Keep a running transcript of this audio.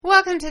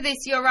Welcome to this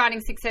Your Riding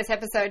Success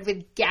episode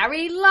with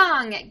Gary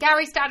Lung.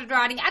 Gary started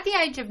riding at the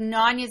age of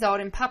 9 years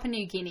old in Papua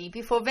New Guinea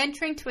before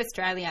venturing to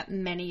Australia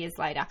many years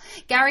later.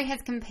 Gary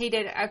has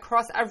competed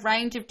across a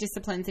range of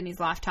disciplines in his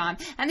lifetime,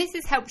 and this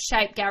has helped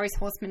shape Gary's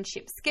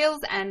horsemanship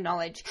skills and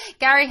knowledge.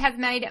 Gary has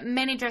made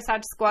many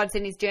dressage squads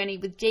in his journey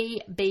with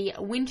G.B.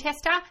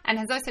 Winchester and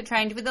has also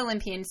trained with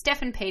Olympian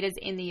Stefan Peters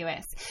in the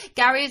US.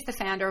 Gary is the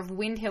founder of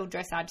Windhill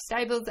Dressage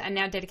Stables and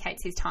now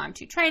dedicates his time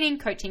to training,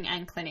 coaching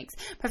and clinics.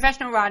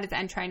 Professional riders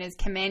and trainers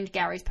commend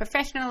Gary's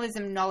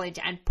professionalism, knowledge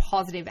and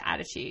positive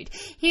attitude.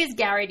 Here's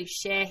Gary to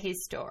share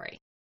his story.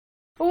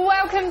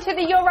 Welcome to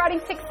the Your Riding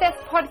Success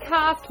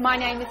podcast. My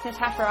name is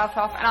Natasha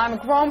Altoff and I'm a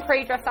Grand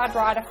Prix dressage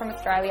rider from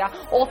Australia,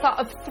 author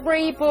of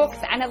 3 books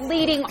and a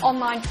leading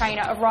online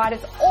trainer of riders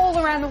all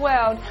around the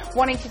world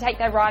wanting to take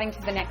their riding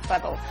to the next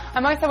level.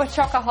 I'm also a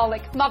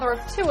shockaholic, mother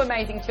of 2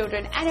 amazing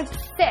children and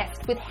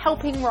obsessed with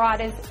helping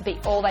riders be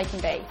all they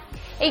can be.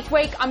 Each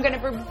week, I'm going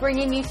to be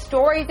bringing you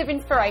stories of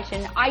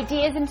inspiration,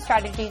 ideas and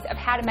strategies of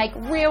how to make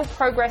real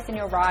progress in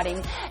your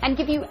riding and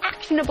give you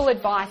actionable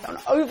advice on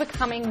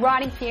overcoming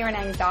riding fear and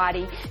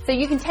anxiety so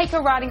you can take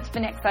your riding to the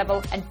next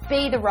level and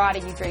be the rider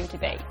you dream to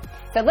be.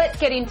 So let's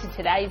get into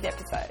today's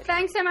episode.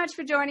 Thanks so much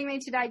for joining me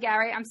today,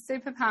 Gary. I'm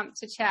super pumped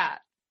to chat.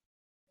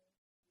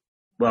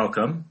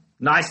 Welcome.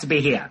 Nice to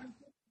be here.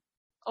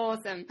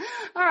 Awesome.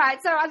 All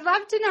right. So I'd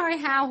love to know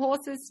how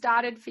horses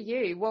started for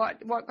you.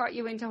 What got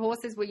you into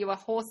horses? Were you a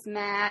horse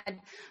mad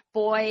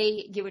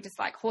boy? You were just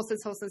like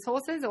horses,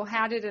 or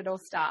how did it all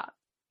start?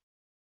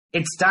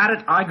 It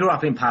started, I grew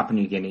up in Papua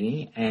New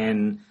Guinea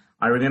and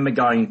I remember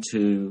going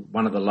to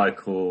one of the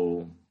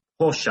local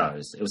horse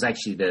shows. It was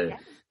actually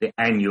the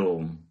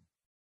annual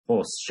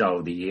horse show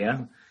of the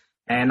year.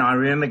 And I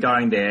remember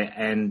going there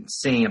and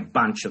seeing a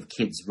bunch of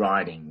kids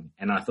riding.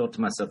 And I thought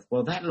to myself,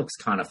 well, that looks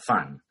kind of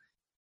fun.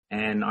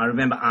 And I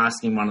remember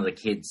asking one of the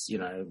kids,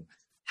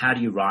 how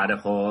do you ride a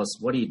horse?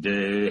 What do you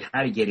do?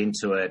 How do you get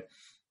into it?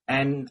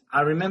 And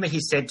I remember he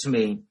said to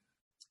me,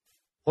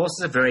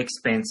 horses are very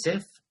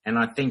expensive. And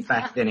I think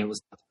back then it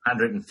was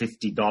 $150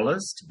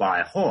 to buy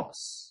a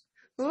horse.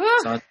 So I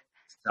thought to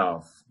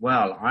myself,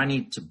 well, I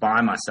need to buy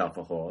myself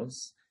a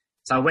horse.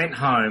 So I went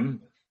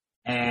home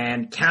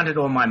and counted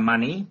all my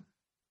money.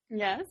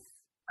 Yes.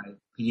 My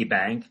piggy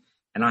bank.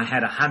 And I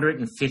had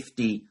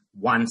 150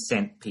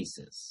 1-cent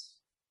pieces.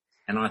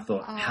 And I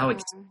thought, how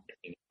exciting.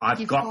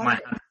 I've got my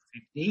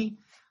 150.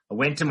 I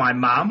went to my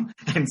mum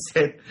and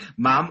said,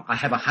 Mum, I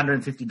have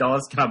 $150.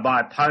 Can I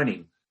buy a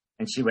pony?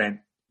 And she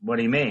went, what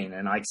do you mean?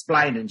 And I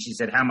explained it and she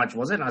said, how much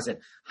was it? And I said,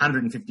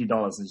 $150.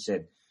 And she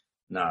said,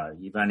 no,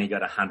 you've only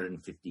got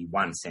 150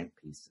 1-cent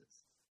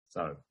pieces.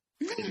 So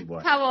it didn't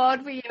work. How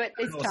old were you at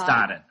this time?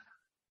 Started.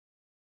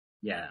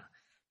 Yeah.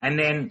 And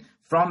then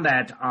from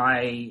that,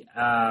 I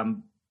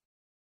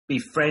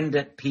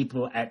befriended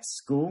people at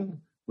school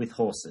with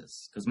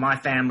horses, because my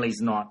family's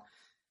not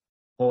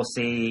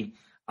horsey.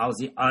 I was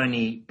the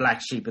only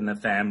black sheep in the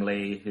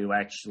family who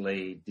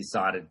actually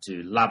decided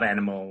to love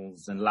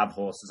animals and love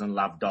horses and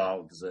love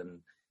dogs, and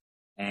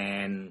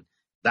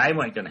they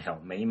weren't going to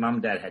help me. Mum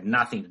and Dad had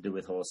nothing to do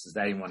with horses.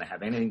 They didn't want to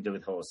have anything to do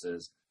with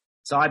horses.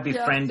 So I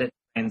befriended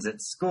friends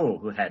at school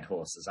who had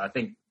horses. I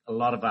think a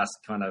lot of us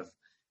kind of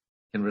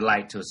can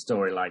relate to a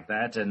story like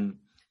that. And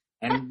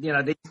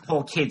these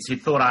poor kids who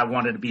thought I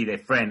wanted to be their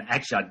friend.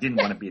 Actually, I didn't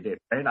want to be their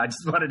friend. I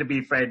just wanted to be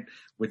a friend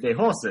with their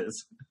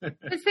horses.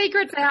 The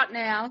secret's out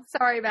now.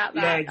 Sorry about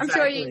that. Yeah,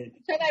 exactly. I'm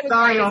sure they were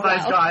Sorry, all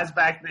those guys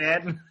back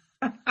then.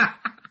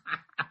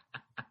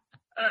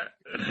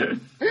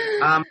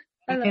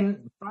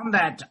 And from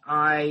that,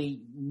 I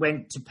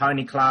went to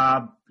Pony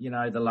Club,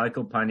 the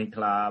local pony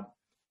club,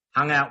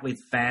 hung out with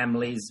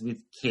families,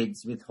 with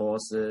kids, with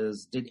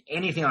horses, did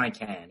anything I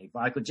can. If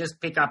I could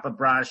just pick up a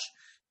brush,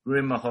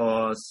 groom a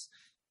horse,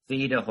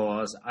 feed a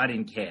horse, I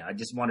didn't care. I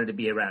just wanted to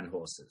be around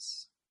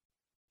horses.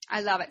 I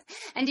love it.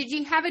 And did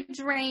you have a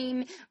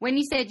dream when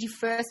you said you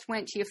first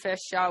went to your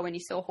first show and you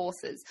saw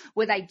horses?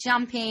 Were they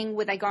jumping?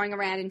 Were they going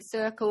around in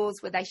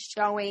circles? Were they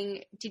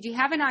showing? Did you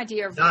have an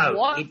idea of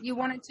what you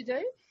wanted to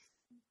do?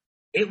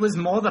 It was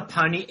more the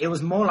pony. It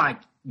was more like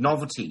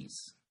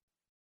novelties.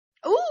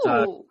 Ooh,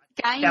 so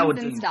games they were and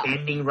doing stuff.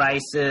 bending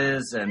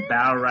races and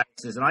barrel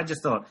races. And I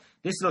just thought,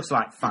 this looks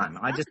like fun.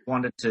 I just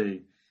wanted to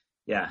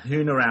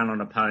hoon around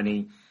on a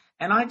pony.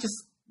 And I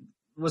just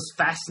was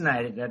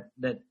fascinated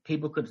that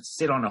people could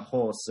sit on a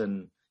horse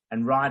and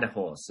ride a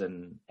horse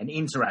and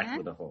interact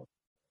with a horse.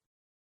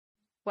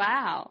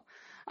 Wow.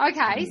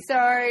 Okay,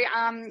 so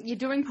you're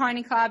doing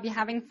Pony Club, you're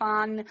having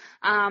fun.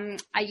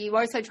 Are you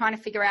also trying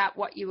to figure out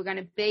what you were going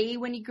to be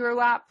when you grew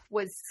up?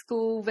 Was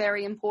school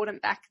very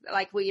important back?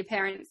 Like, were your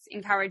parents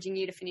encouraging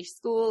you to finish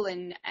school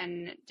and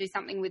do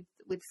something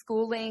with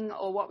schooling,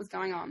 or what was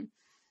going on?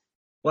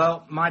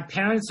 Well, my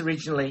parents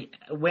originally,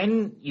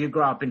 when you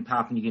grow up in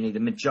Papua New Guinea, the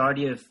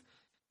majority of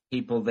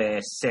people there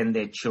send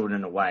their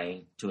children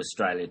away to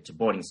Australia to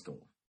boarding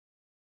school.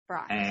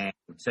 Right. And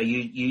so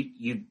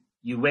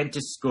you went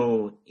to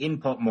school in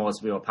Port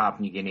Moresby or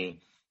Papua New Guinea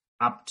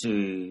up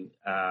to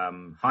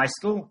high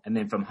school, and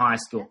then from high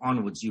school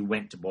onwards you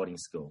went to boarding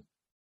school.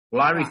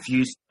 Well, I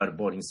refused to go to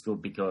boarding school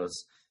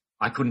because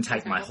I couldn't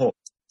take my horse.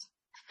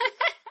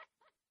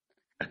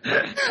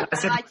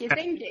 I like your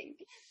thinking.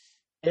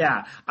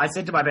 Yeah, I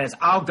said to my parents,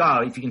 I'll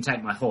go if you can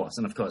take my horse.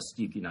 And of course,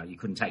 you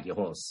couldn't take your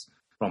horse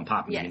from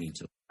Papua New Guinea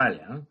to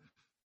Australia.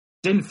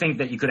 Didn't think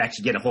that you could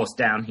actually get a horse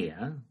down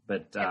here,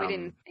 but we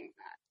didn't think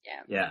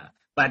that. Yeah,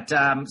 but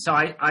so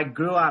I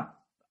grew up.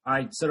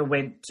 I sort of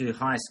went to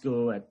high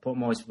school at Port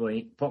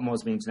Moresby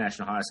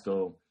International High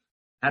School.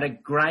 Had a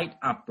great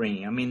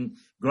upbringing. I mean,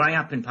 growing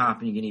up in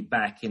Papua New Guinea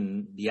back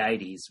in the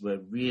 80s were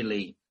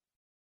really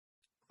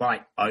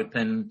quite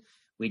open.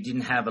 We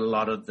didn't have a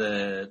lot of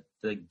the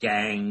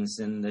gangs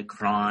and the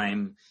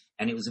crime,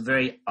 and it was a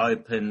very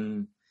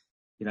open,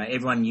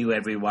 everyone knew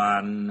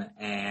everyone,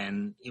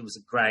 and it was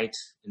a great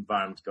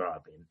environment to grow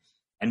up in.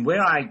 And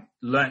where I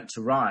learnt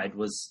to ride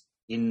was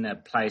in a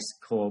place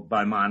called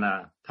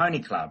Bomana Pony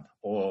Club,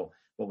 or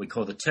what we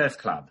call the Turf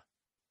Club.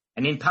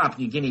 And in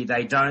Papua New Guinea,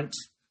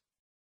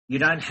 you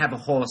don't have a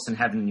horse and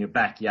have it in your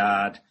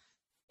backyard.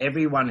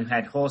 Everyone who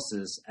had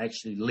horses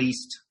actually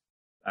leased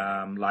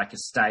like a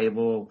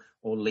stable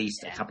or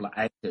leased a couple of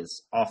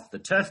acres off the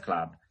Turf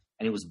Club,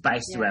 and it was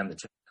based around the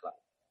Turf Club.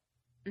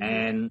 Mm-hmm.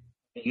 And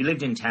you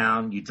lived in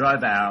town, you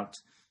drove out,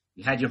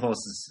 you had your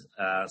horses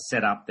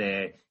set up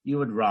there, you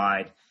would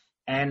ride,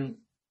 and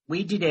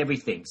we did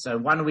everything. So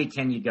one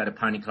weekend you'd go to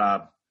Pony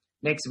Club,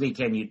 next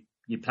weekend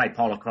you'd play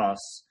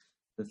polocross,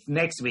 the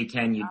next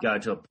weekend you'd go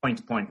to a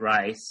point-to-point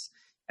race,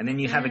 and then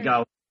you have a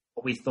go at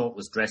what we thought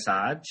was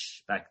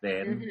dressage back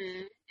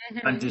then.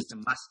 And do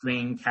some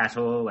mustering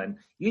cattle, and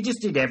you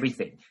just did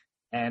everything.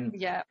 And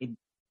it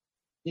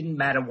didn't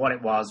matter what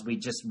it was. We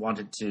just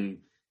wanted to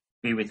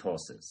be with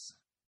horses.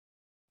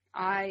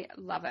 I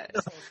love it.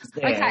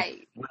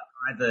 Okay. Were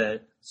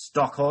either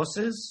stock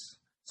horses,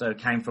 so it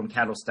came from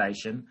cattle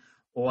station,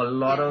 or a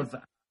lot of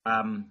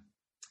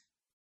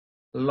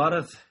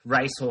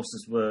race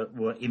horses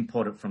were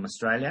imported from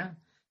Australia,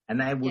 and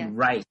they would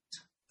race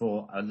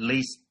for at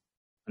least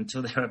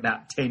until they were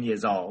about 10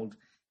 years old,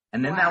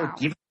 and then they were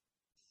given.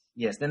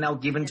 Yes, then they were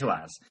given to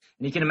us.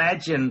 And you can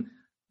imagine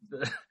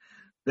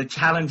the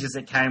challenges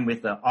that came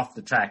with the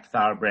off-the-track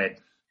thoroughbred,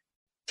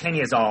 10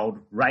 years old,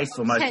 raced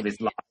for most of his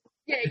life.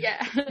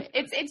 Yeah.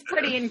 It's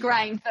pretty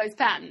ingrained, those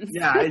patterns.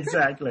 Yeah,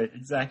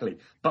 exactly.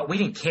 But we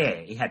didn't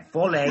care. He had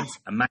 4 legs,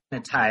 a mane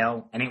and a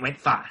tail, and it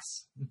went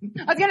fast.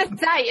 I was going to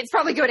say, it's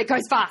probably good it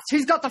goes fast.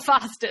 Who's got the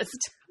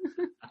fastest?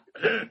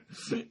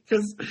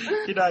 Because,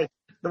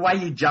 the way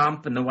you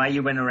jump and the way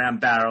you went around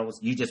barrels,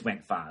 you just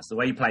went fast. The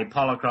way you played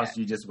polocross,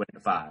 you just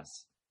went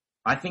fast.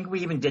 I think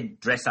we even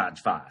did dressage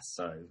fast,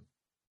 so...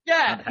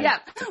 Yeah.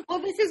 Well,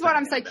 this is what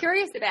I'm so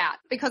curious about,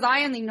 because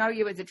I only know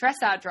you as a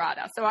dressage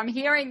rider. So I'm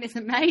hearing this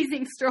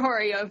amazing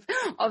story of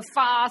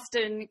fast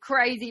and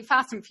crazy,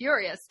 fast and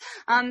furious.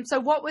 So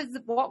what was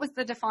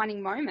the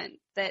defining moment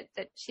that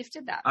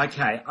shifted that?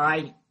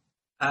 Okay,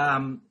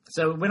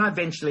 so when I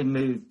eventually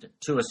moved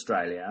to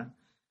Australia,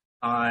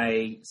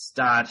 I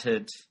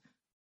started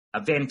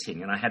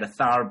eventing, and I had a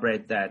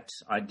thoroughbred that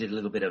I did a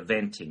little bit of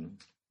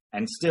eventing,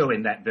 and still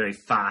in that very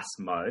fast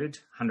mode,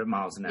 100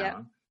 miles an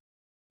hour.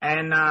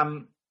 And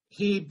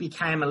he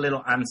became a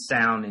little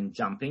unsound in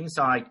jumping,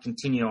 so I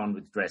continued on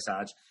with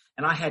dressage.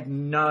 And I had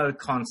no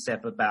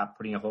concept about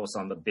putting a horse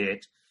on the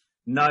bit,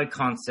 no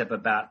concept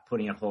about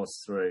putting a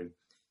horse through.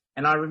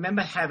 And I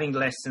remember having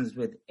lessons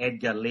with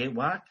Edgar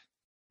Learwack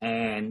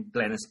and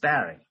Glennis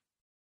Barry.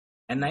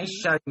 And they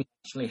showed me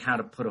actually how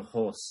to put a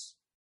horse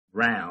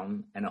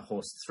round and a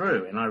horse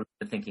through. And I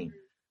remember thinking,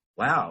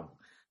 wow,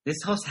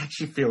 this horse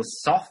actually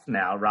feels soft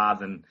now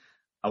rather than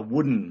a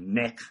wooden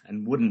neck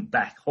and wooden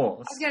back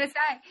horse. I was going to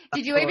say,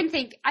 did you even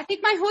think, I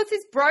think my horse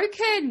is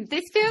broken.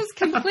 This feels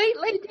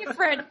completely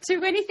different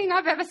to anything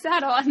I've ever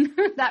sat on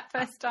that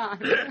first time.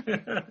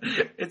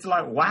 It's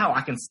like, wow,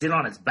 I can sit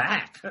on its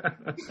back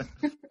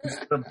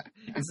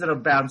instead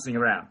of bouncing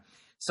around.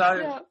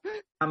 So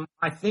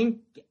I think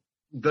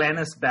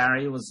Glennis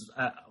Barry was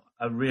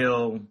a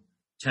real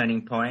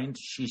turning point.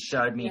 She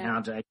showed me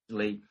how to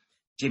actually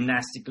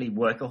gymnastically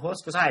work a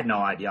horse, because I had no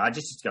idea. I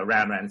just used to go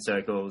round in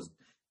circles.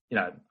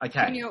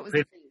 Okay,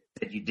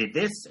 you did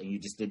this, and you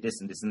just did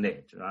this and this and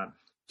that, right?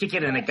 Kick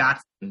it in the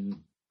gut and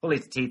pull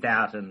its teeth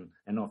out,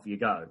 and off you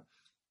go.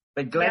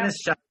 But Glennis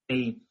showed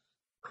me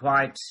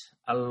quite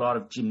a lot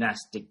of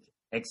gymnastic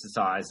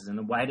exercises and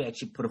a way to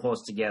actually put a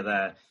horse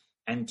together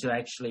and to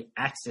actually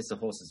access a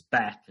horse's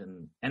back.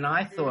 And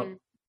I thought,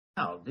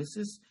 wow, this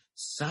is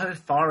so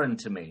foreign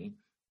to me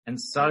and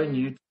so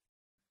new.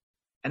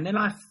 And then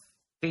I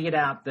figured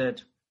out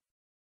that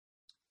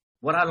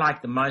what I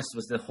liked the most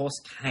was the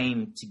horse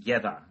came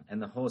together and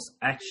the horse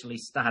actually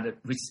started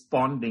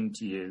responding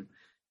to you.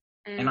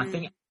 And I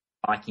think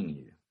liking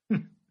you.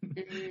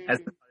 As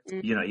opposed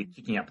to, you're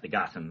kicking up the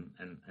gut and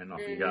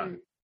off you go.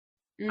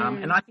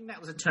 And I think that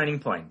was a turning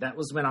point. That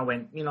was when I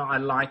went, I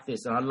like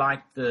this, and I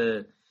like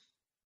the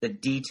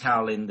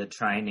detail in the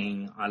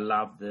training. I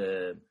love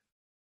the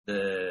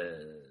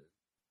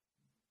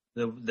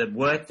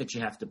work that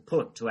you have to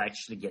put to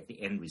actually get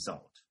the end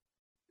result.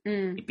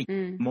 It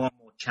became more and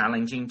more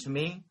challenging to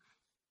me.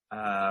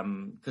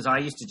 because I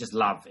used to just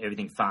love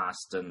everything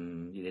fast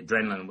and the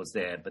adrenaline was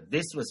there. But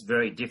this was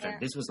very different. Yeah.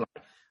 This was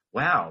like,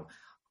 wow,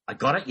 I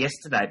got it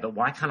yesterday, but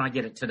why can't I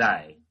get it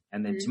today?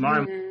 And then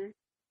tomorrow,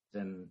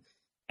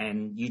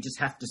 and you just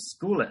have to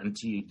school it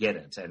until you get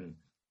it.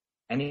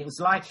 And it was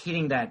like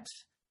hitting that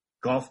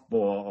golf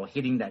ball or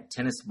hitting that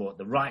tennis ball at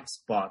the right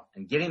spot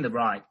and getting the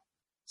right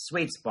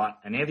sweet spot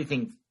and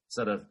everything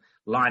sort of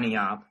lining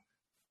up,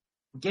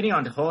 getting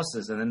onto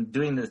horses and then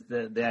doing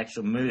the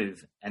actual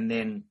move and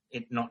then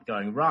it not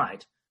going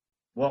right.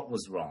 What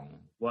was wrong?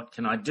 What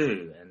can I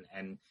do?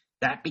 And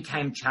that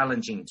became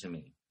challenging to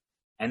me.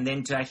 And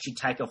then to actually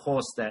take a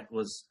horse that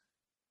was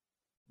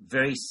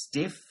very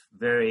stiff,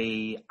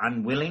 very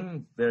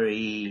unwilling,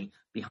 very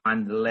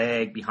behind the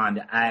leg, behind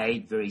the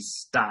aid, very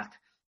stuck,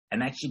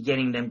 and actually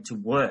getting them to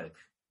work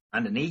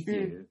underneath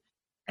you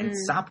and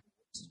support,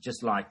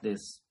 just like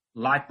this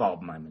light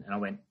bulb moment. And I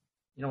went,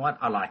 you know what?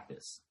 I like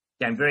this.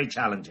 Again, very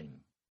challenging.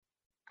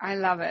 I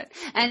love it.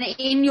 And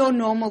in your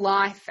normal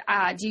life,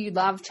 do you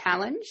love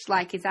challenge?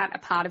 Like, is that a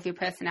part of your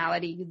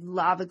personality? You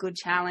love a good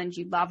challenge.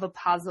 You love a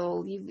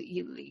puzzle.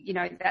 You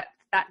know,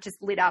 that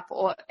just lit up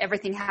or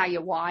everything how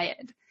you're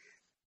wired.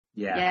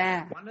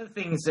 Yeah. One of the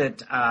things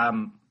that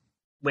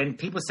when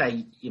people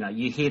say, you know,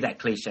 you hear that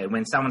cliche,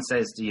 when someone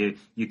says to you,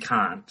 you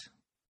can't,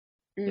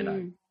 you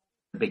know,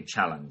 a big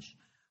challenge.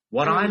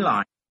 What I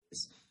like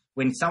is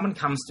when someone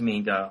comes to me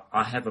and go,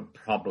 I have a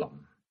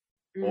problem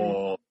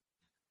or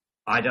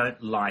I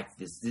don't like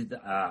this.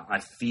 I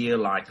feel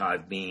like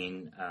I've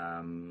been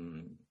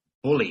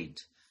bullied.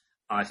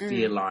 I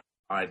feel like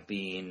I've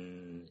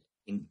been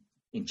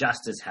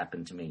injustice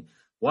happened to me.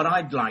 What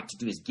I'd like to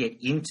do is get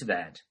into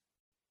that,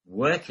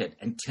 work it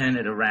and turn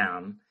it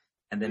around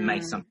and then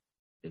make something.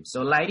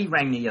 So a lady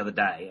rang me the other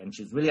day and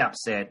she was really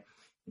upset.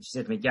 And she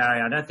said to me, Gary,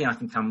 I don't think I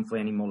can come for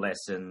any more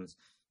lessons.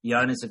 The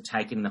owners have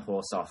taken the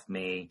horse off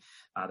me.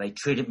 They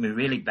treated me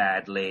really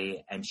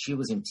badly. And she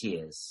was in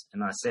tears.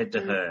 And I said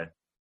to her,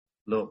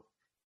 look,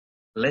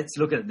 let's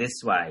look at it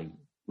this way.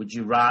 Would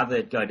you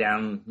rather go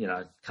down, you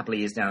know, a couple of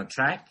years down the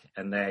track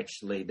and they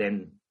actually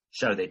then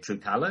show their true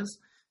colours,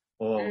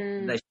 or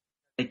they show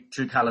their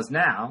true colours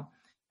now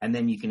and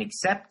then you can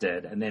accept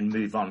it and then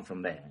move on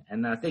from there?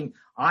 And I think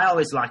I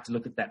always like to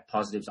look at that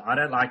positives. I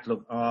don't like to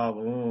look,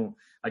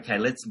 okay,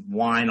 let's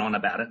whine on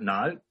about it.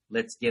 No,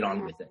 let's get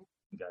on with it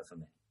and go from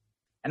there.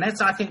 And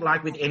that's, I think,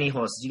 like with any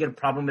horses. You get a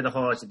problem with a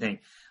horse, you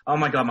think, oh,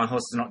 my God, my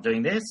horse is not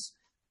doing this.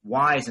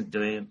 Why isn't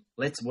doing it?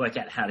 Let's work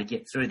out how to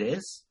get through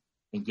this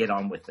and get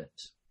on with it.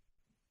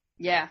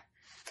 Yeah.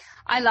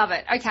 I love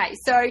it. Okay,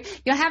 so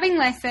you're having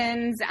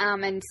lessons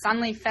and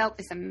suddenly felt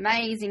this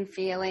amazing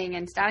feeling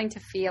and starting to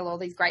feel all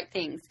these great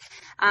things.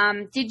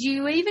 Did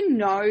you even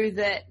know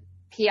that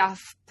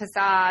Piaffe,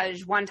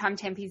 Passage, one-time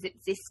tempies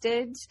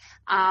existed?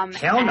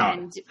 Hell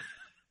no.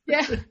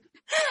 Yeah.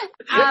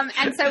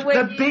 And so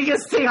the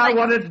biggest thing I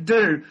wanted to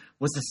do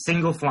was a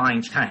single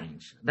flying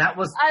change. I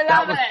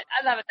love it.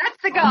 That's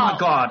the goal. Oh my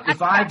God.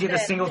 If I did a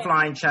single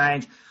flying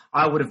change,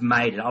 I would have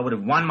made it. I would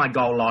have won my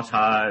goal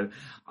lotto.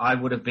 I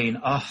would have been,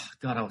 oh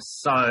God, I was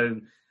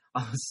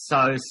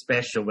so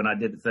special when I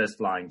did the first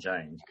flying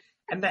change.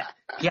 And that,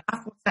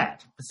 what's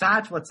that?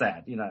 Passage, what's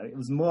that? You know, it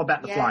was more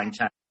about the flying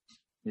change.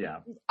 Yeah.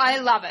 I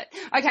love it.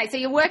 Okay, so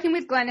you're working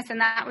with Glennis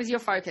and that was your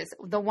focus,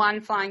 the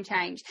one flying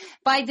change.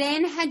 By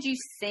then, had you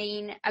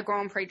seen a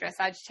Grand Prix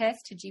dressage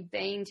test? Had you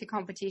been to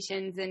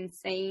competitions and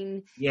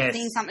seen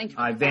something?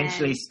 I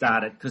eventually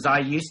started because I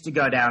used to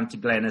go down to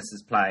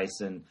Glennis's place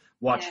and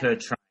watch her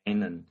train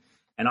and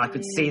I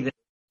could see that,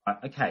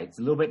 okay, it's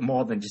a little bit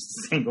more than just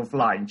a single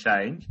flying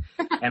change.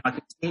 And I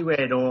could see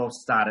where it all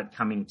started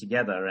coming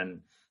together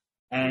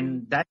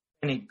and that's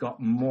when it got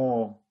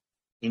more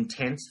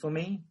intense for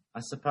me,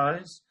 I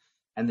suppose,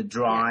 and the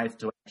drive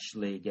to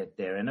actually get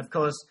there. And of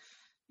course,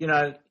 you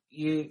know,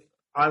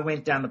 I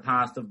went down the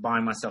path of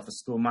buying myself a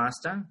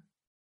schoolmaster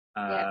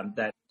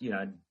that, you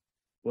know,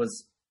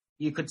 was,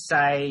 you could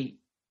say,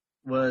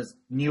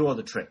 knew all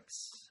the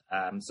tricks.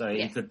 So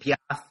he could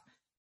Piaffe,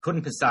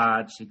 couldn't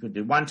Passage, he could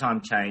do one-time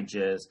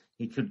changes,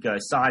 he could go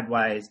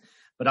sideways,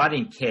 but I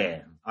didn't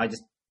care. I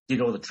just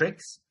did all the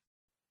tricks.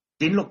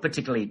 Didn't look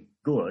particularly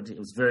good. It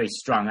was very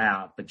strung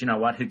out, but you know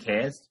what? Who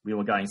cares? We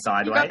were going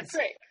sideways. You got the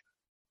trick.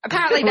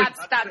 Apparently that's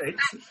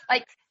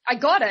like, I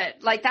got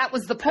it. Like, that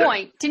was the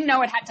point. Didn't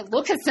know it had to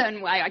look a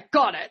certain way. I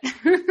got it.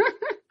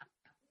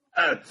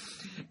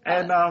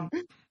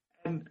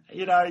 And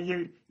you know,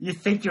 you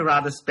think you're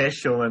rather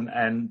special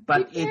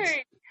but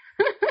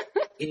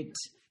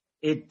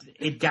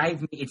it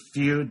gave me, it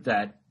fueled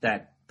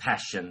that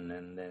passion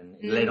and then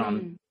it led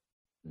on.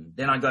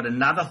 Then I got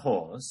another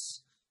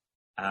horse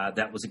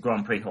that was a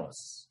Grand Prix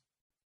horse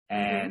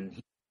and he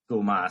was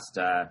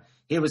schoolmaster.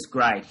 He was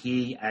great.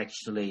 He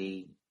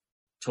actually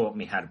taught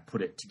me how to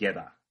put it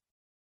together.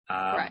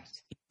 Right.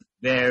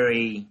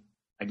 Very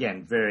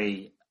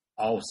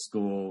old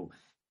school,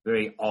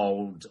 very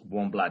old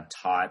warm blood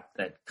type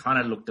that kind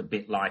of looked a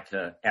bit like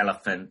an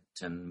elephant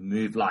and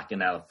moved like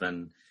an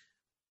elephant,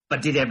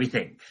 but did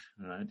everything,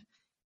 right?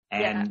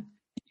 And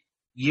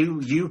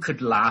you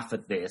could laugh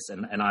at this,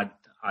 and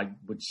I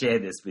would share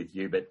this with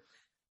you, but,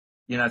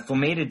 you know, for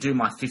me to do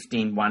my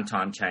 15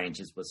 one-time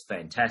changes was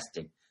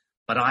fantastic.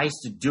 But I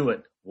used to do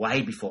it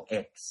way before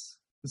X.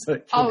 So,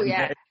 Totally.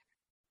 It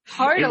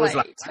was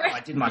like, I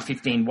did my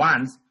 15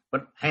 ones,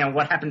 but hang on,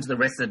 what happened to the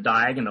rest of the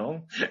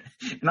diagonal?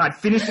 And I'd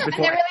finished it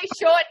before. And they're really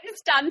short and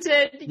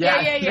stunted.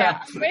 Yeah.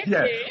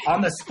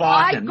 On the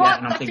spot. I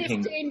got the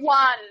 15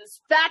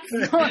 ones. That's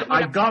not.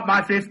 I got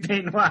my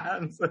 15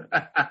 ones.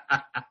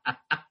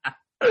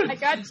 I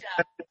gotcha.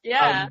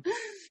 Yeah.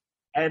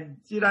 And,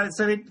 you know,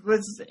 so it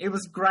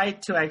was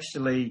great to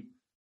actually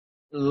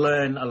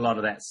learn a lot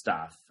of that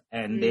stuff.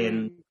 And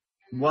then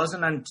it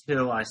wasn't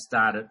until I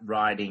started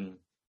riding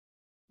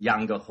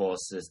younger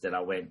horses that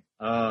I went,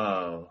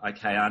 oh,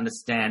 okay, I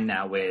understand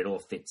now where it all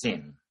fits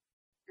in.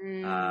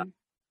 And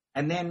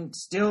then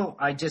still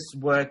I just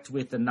worked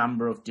with a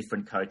number of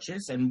different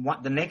coaches. And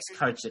the next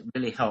coach that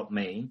really helped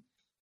me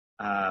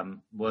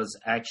was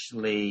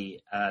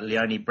actually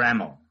Leonie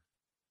Brammel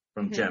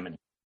from Germany.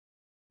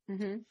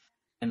 Mm-hmm.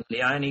 And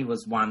Leonie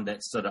was one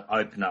that sort of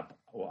opened up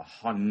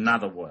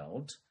another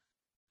world.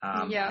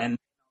 And I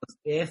was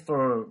there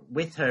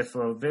with her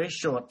for a very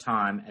short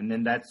time. And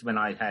then that's when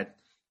I had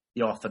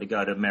the offer to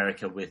go to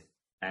America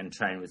and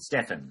train with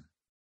Stefan.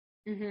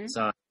 Mm-hmm.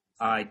 So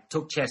I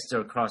took Chester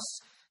across.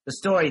 The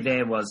story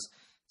there was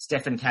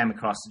Stefan came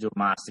across to do a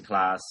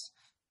masterclass.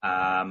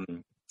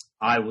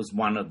 I was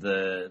one of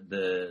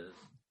the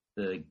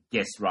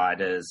guest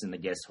riders and the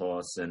guest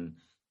horse, and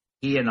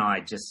he and I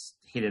just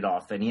hit it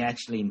off, and he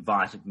actually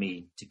invited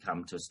me to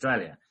come to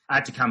Australia. I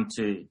had to come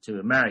to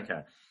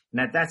America.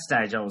 And at that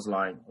stage, I was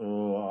like,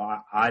 oh,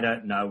 I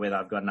don't know whether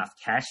I've got enough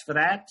cash for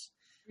that.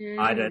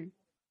 I don't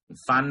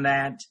fund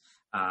that.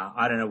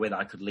 I don't know whether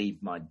I could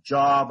leave my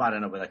job. I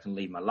don't know whether I can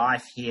leave my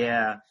life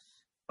here.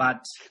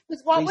 But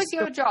what was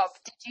your job?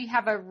 Did you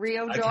have a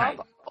real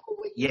job? Or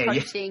were you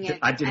coaching? Yeah.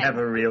 I did have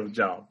a real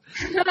job.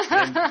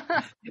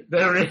 I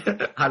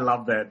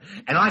love that,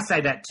 and I say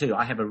that too.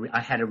 I had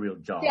a real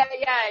job. Yeah.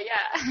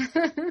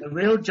 The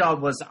real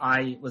job was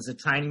I was a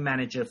training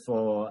manager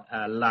for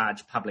a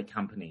large public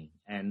company,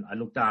 and I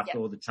looked after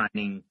all the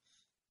training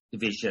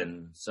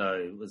division. So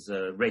it was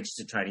a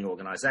registered training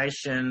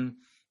organisation,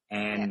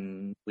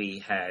 and we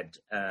had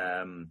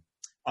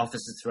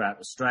offices throughout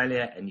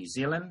Australia and New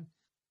Zealand.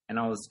 And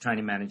I was the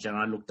training manager, and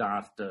I looked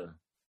after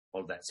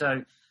all of that.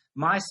 So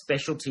my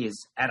specialty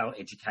is adult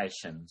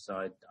education.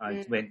 So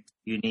I went to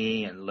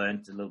uni and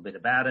learned a little bit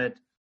about it.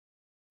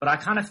 But I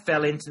kind of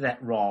fell into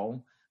that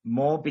role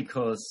more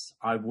because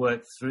I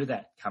worked through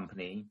that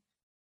company,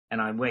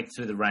 and I worked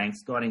through the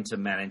ranks, got into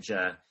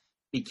manager,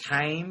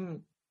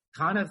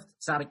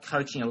 started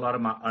coaching a lot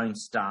of my own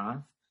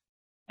staff.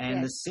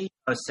 And the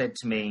CEO said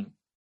to me,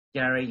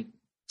 Gary,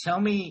 tell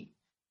me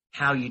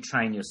how you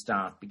train your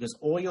staff, because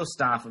all your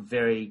staff are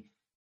very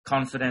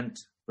confident,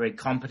 very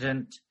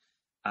competent.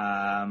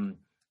 They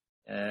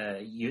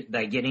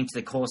get into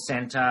the core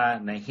center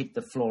and they hit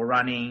the floor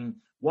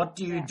running. What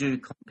do you do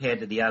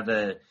compared to the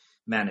other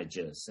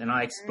managers? And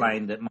I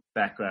explained that my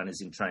background is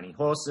in training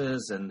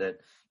horses, and that,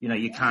 you know,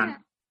 you can't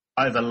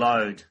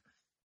overload.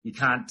 You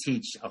can't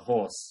teach a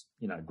horse,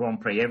 you know, Grand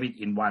Prix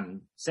in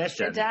one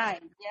session. A day,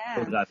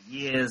 Build it over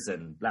years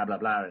and blah, blah,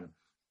 blah.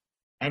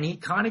 And he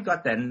kind of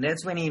got that. And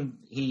that's when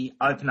he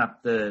opened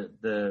up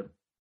the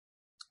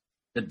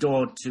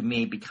door to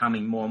me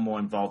becoming more and more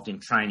involved in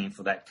training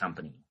for that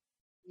company.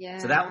 Yeah.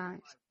 So that was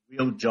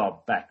a real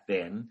job back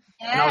then.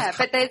 Yeah,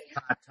 but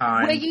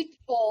were you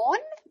torn?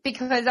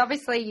 Because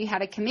obviously you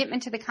had a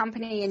commitment to the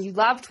company and you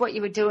loved what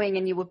you were doing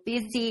and you were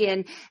busy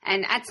and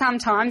at some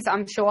times,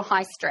 I'm sure,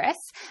 high stress.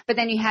 But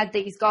then you had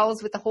these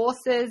goals with the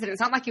horses, and it's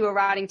not like you were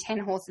riding 10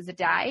 horses a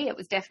day. It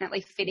was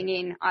definitely fitting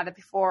in either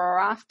before or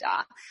after.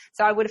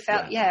 So I would have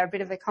felt, a bit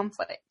of a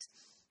conflict.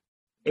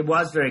 It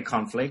was very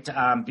conflict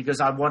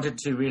because I wanted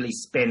to really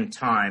spend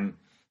time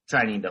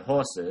training the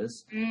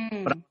horses,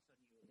 but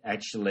I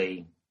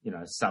actually, you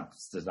know,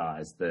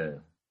 subsidize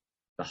the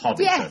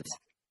hobby. Yes,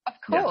 of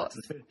course.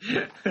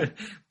 Yeah.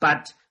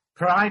 But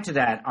prior to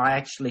that, I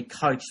actually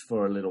coached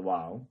for a little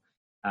while,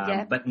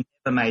 but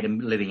never made a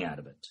living out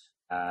of it.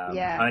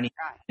 Only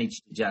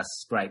managed to just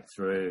scrape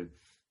through.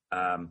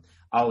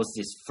 I was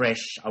just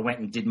fresh. I went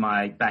and did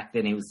back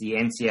then it was the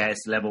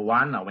NCAS level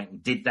 1. I went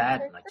and did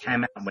that, and I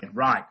came out and went,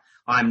 right,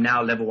 I'm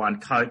now level 1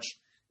 coach.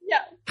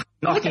 Yeah.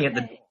 Knocking at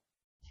the door.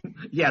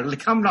 Yeah,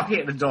 come knocking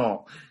at the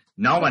door.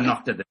 No one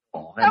knocked at the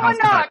door. No one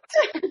knocked.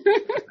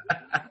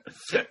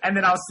 And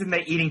then I was sitting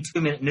there eating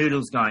 2-minute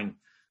noodles going,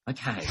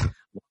 okay,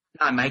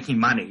 I'm making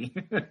money.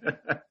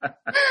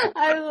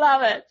 I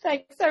love it.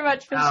 Thanks so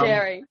much for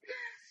sharing.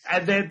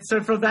 And then,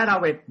 so from that I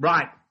went,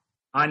 right,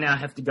 I now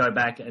have to go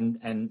back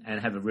and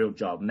have a real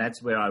job. And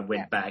that's where I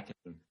went back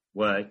and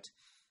worked.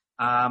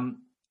 I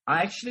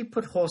actually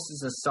put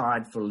horses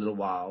aside for a little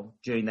while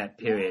during that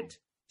period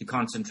to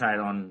concentrate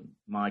on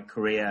my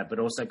career, but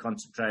also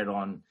concentrate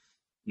on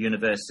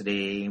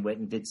university, went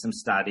and did some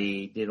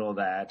study, did all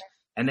that,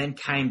 and then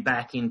came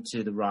back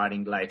into the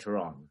riding later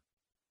on.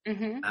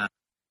 Mm-hmm.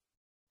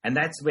 And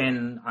that's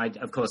when I,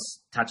 of course,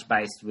 touched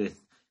base with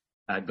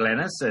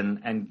Glennis,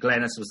 and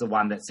Glennis was the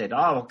one that said,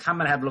 "Oh, well, come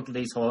and have a look at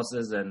these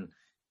horses," and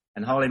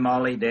holy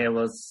moly, there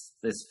was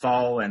this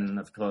foal, and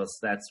of course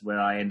that's where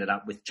I ended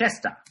up with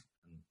Chester.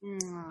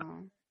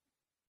 Mm.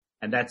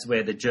 And that's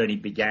where the journey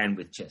began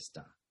with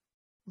Chester.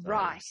 So.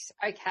 Right.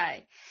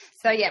 Okay.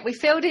 So, yeah, we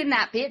filled in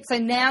that bit. So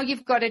now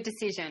you've got a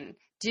decision.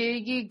 Do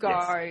you go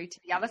to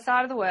the other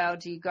side of the world?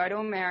 Do you go to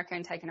America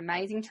and take an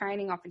amazing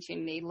training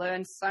opportunity,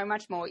 learn so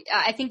much more?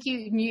 I think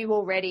you knew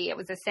already it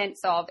was a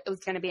sense of it was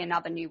going to be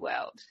another new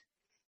world.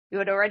 You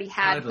had already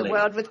had the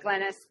world with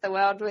Glennis, the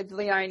world with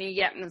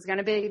Leonie, and it was going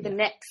to be the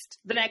next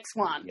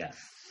one. Yeah,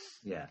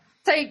 yeah.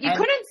 So you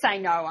couldn't say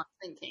no, I'm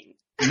thinking.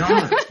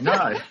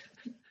 No.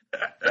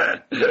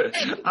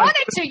 You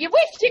wanted to. You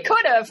wish you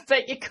could have,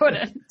 but you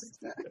couldn't.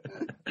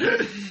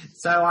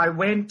 So I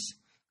went.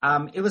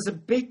 It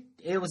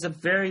was a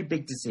very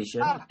big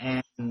decision,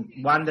 and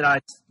one that I,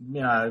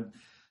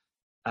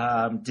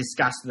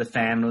 discussed with the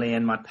family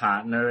and my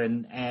partner,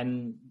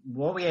 and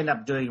what we ended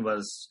up doing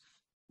was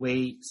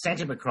we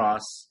sent him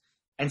across,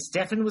 and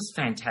Stefan was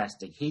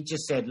fantastic. He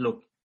just said,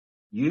 "Look,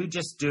 you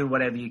just do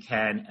whatever you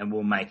can, and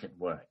we'll make it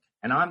work."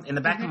 And I'm in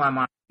the back of my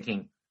mind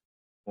thinking,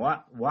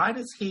 "What? Why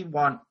does he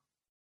want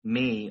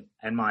me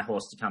and my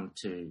horse to come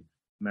to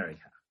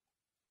America?"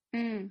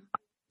 I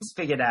just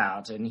figured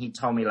out, and he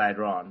told me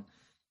later on,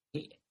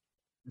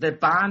 the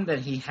barn that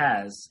he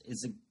has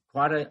is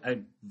quite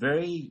a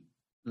very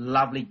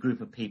lovely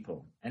group of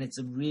people, and it's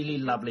a really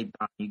lovely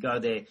barn. You go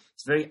there,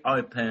 it's very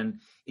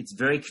open, it's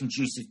very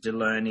conducive to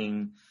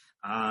learning.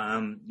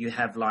 You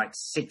have like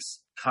 6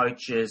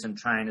 coaches and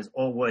trainers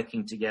all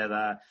working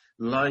together,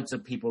 loads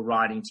of people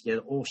riding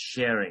together, all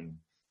sharing.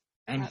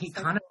 And he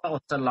kind of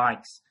also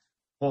likes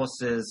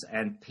horses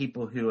and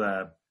people who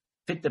are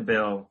fit the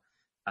bill,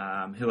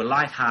 who are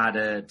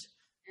lighthearted,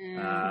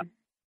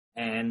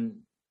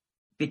 and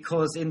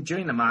because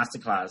during the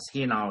masterclass,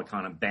 he and I were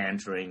kind of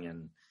bantering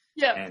and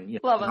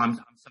love it. I'm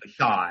so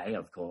shy,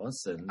 of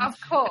course, and of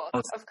course,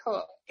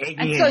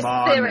 and so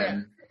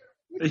serious.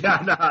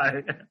 I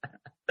know.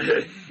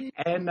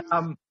 And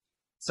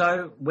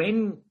so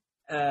when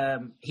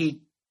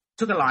he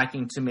took a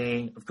liking to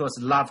me, of course,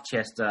 loved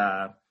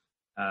Chester,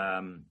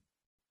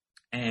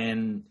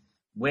 and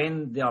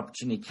when the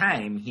opportunity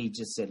came, he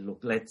just said,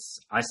 "Look,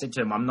 I said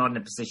to him, I'm not in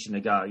a position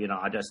to go,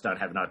 I just don't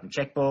have an open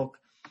checkbook."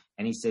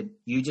 And he said,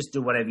 "You just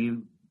do whatever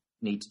you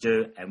need to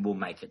do and we'll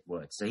make it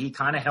work." So he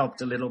kind of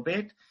helped a little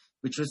bit,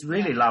 which was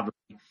really lovely.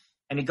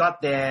 And he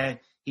got there,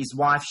 his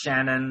wife,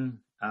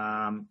 Shannon,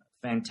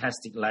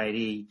 fantastic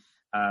lady.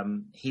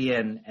 He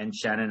and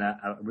Shannon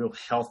are real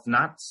health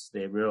nuts.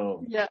 They're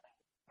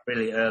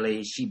really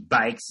early. She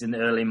bakes in the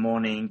early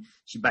morning.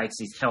 She bakes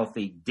these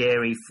healthy,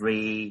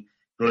 dairy-free,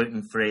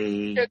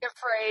 gluten-free,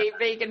 sugar-free,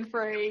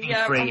 vegan-free,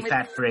 free,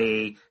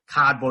 fat-free,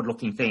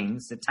 cardboard-looking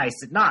things that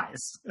tasted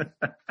nice.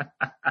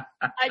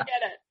 I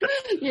get it.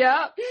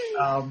 Yeah.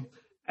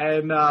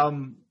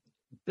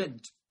 But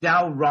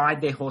they'll ride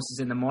their horses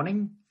in the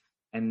morning,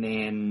 and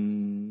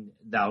then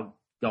they'll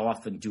go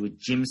off and do a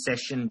gym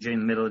session during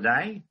the middle of the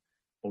day,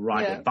 or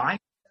ride their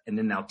bike, and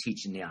then they'll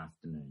teach in the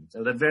afternoon.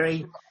 So they're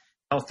very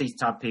healthy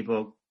type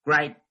people.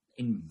 Great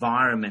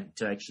environment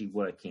to actually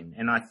work in,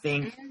 and I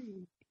think.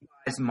 You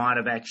guys might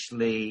have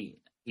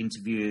actually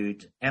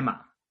interviewed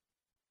Emma.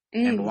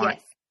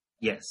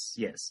 Yes.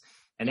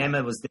 And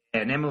Emma was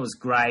there, and Emma was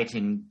great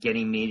in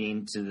getting me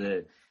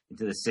into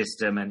the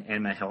system, and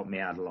Emma helped me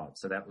out a lot.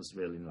 So that was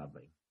really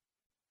lovely.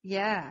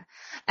 Yeah.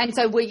 And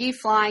so were you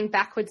flying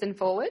backwards and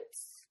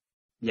forwards?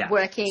 Yeah.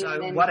 Working.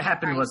 So what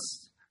happened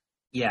was,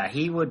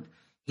 he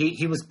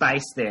was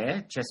based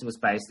there. Chester was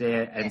based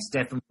there, and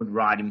Stefan would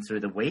ride him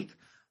through the week,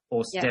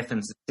 or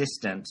Stefan's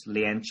assistant,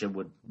 Leantia,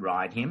 would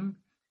ride him.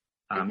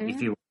 If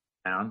he were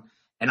around,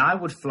 and I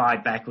would fly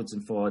backwards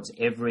and forwards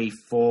every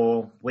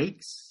 4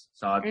 weeks.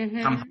 So I'd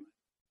come home,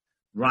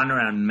 run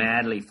around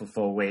madly for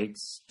 4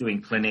 weeks,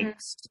 doing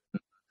clinics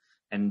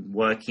and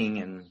working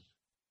and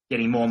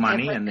getting more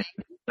money, and then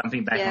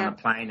jumping back on a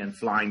plane and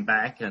flying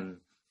back. And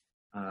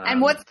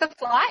what's the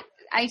flight?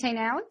 18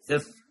 hours?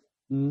 It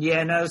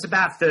was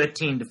about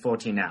 13 to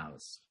 14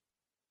 hours.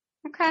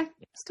 Okay,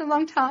 just a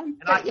long time.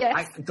 And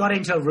I got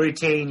into a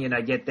routine,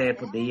 get there,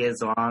 put the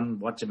ears on,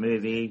 watch a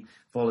movie,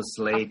 fall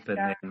asleep, and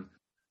then.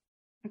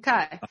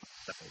 Okay.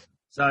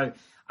 So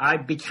I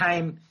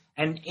became,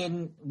 and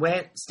in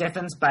where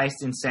Stefan's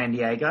based in San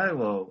Diego,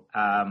 or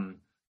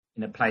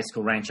in a place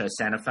called Rancho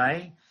Santa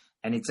Fe,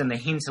 and it's in the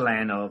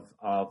hinterland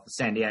of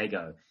San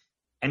Diego.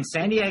 And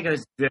San Diego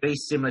is very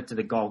similar to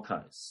the Gold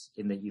Coast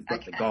in that you've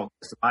got the Gold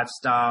Coast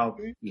lifestyle,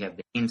 you have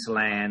the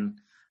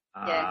hinterland.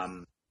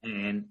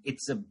 And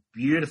it's a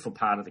beautiful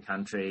part of the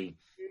country,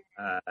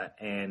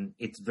 and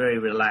it's very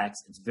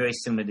relaxed. It's very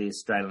similar to the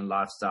Australian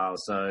lifestyle,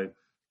 so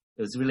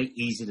it was really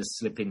easy to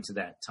slip into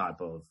that type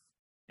of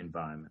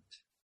environment.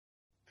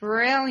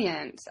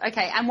 Brilliant.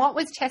 Okay, and what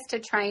was Chester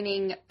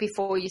training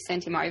before you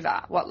sent him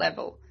over? What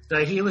level?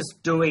 So he was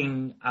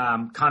doing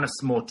kind of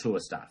small tour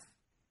stuff.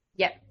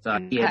 Yep.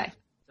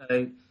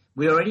 So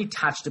we already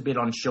touched a bit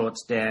on short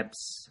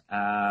steps.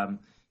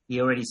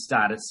 He already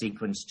started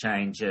sequence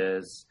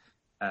changes.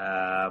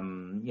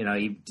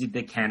 He did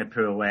the canter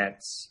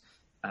pirouettes,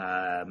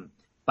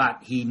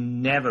 but he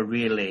never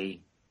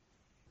really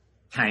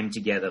came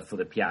together for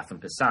the Piaffe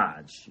and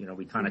Passage.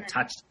 We kind of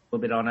touched a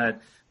little bit on it,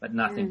 but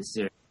nothing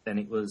serious. And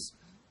it was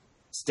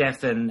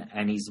Stefan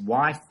and his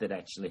wife that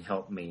actually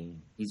helped me.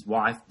 His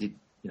wife did,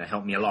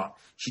 help me a lot.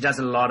 She does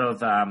a lot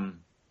of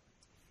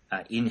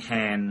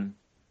in-hand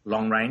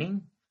long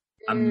reining.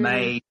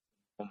 Amazing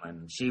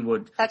woman. She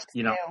would,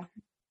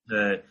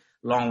 the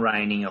long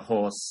reining a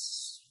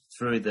horse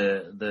through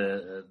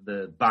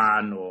the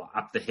barn or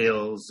up the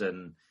hills,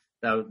 and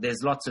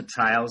there's lots of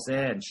trails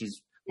there, and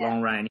she's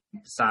long reining,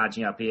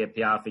 passaging up here,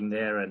 piaffing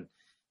there, and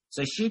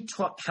so she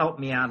helped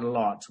me out a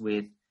lot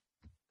with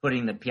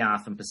putting the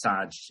Piaffe and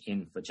Passage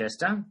in for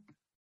Chester.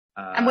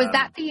 And was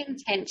that the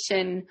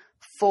intention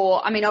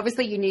for,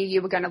 obviously you knew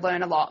you were going to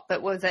learn a lot,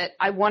 but was it,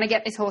 I want to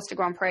get this horse to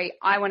Grand Prix,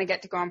 I want to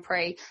get to Grand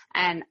Prix,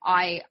 and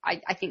I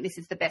think this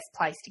is the best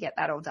place to get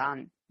that all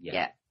done?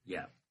 Yeah.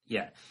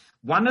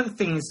 One of the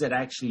things that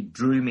actually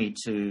drew me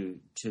to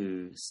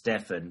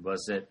Stefan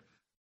was that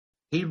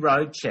he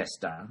rode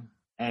Chester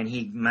and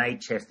he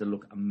made Chester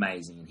look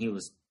amazing, and he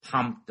was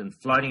pumped and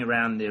floating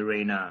around the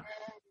arena,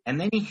 and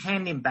then he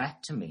handed him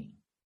back to me.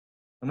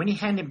 And when he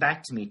handed him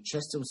back to me,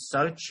 Chester was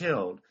so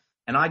chilled,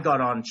 and I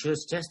got on.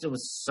 Chester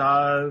was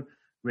so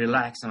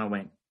relaxed, and I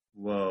went,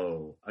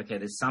 whoa, okay,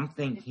 there's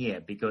something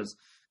here, because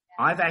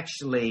I've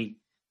actually,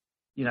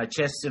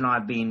 Chester and I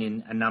have been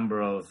in a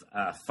number of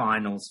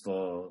finals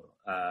for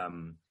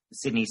the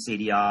Sydney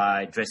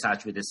CDI,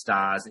 Dressage with the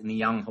Stars in the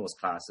young horse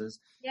classes.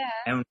 Yeah.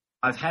 And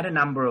I've had a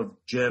number of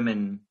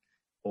German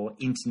or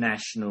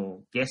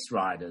international guest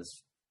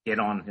riders get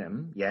on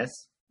him, yes.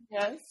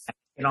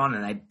 Get on,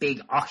 and they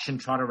big auction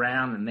trot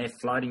around, and they're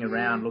floating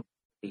around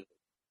looking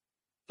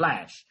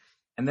flash,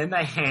 and then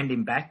they hand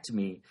him back to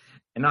me,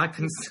 and I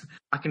can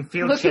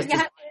feel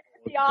Chester's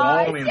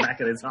ball in the back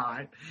of his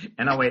eye,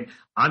 and I went,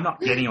 I'm not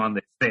getting on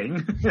this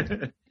thing.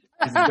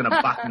 This is going to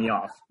buck me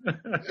off.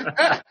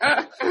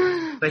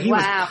 So he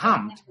was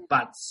pumped,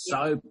 but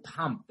so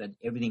pumped that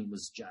everything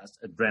was just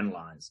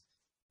adrenalized.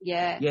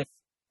 Yeah.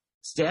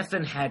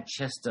 Stefan had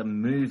Chester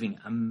moving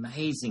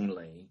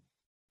amazingly,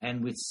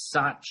 and with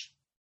such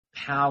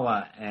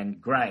power and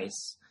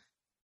grace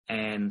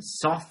and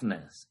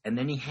softness, and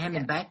then he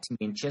handed back to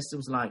me, and Chester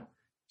was like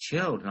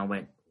chilled, and I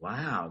went,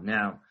 wow.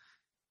 Now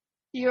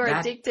you're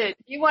addicted.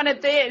 You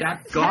wanted this.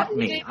 That got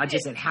me. I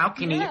just said, how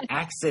can he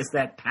access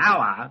that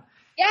power?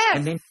 Yes.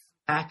 And then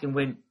back and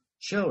went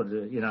chilled,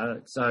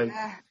 so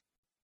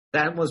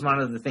that was one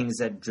of the things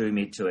that drew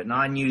me to it. And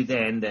I knew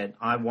then that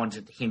I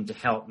wanted him to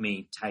help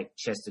me take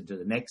Chester to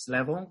the next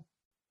level.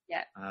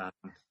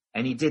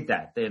 And he did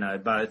that.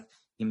 Both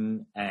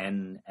him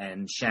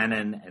and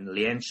Shannon and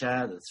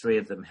Lientia, the three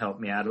of them helped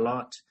me out a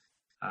lot.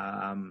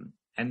 And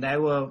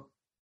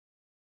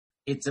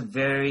it's a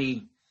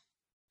very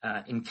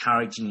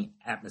encouraging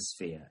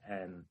atmosphere.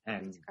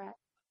 And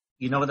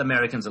you know what the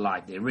Americans are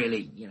like. They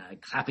really,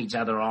 clap each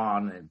other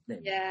on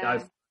and go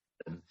for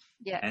them.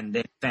 And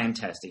they're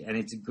fantastic. And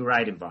it's a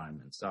great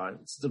environment. So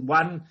it's the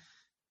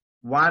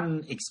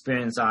one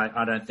experience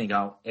I don't think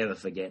I'll ever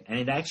forget. And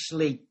it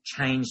actually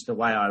changed the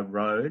way I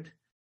rode,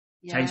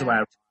 changed the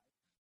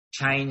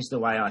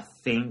way I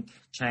think,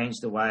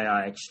 changed the way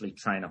I actually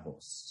train a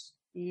horse.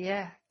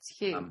 Yeah, it's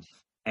huge.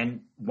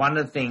 And one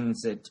of the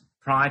things that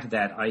prior to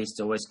that, I used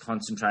to always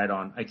concentrate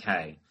on,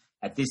 okay,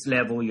 at this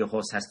level, your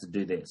horse has to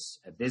do this.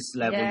 At this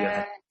level, you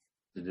have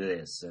to do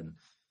this.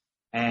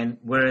 And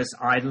whereas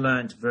I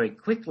learned very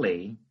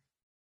quickly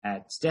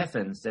at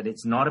Stefan's that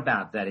it's not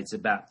about that. It's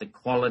about the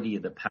quality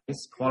of the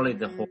pace, quality of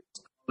the horse,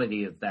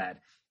 quality of that.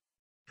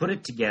 Put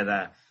it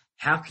together.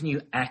 How can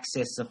you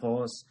access the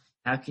horse?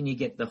 How can you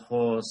get the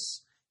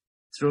horse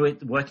through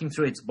it, working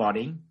through its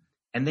body?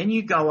 And then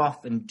you go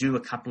off and do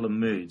a couple of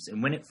moves.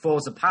 And when it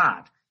falls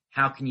apart,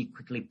 how can you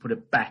quickly put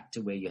it back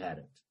to where you had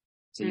it?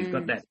 So you've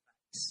got that.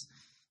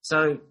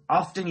 So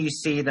often you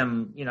see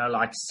them,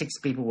 like 6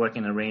 people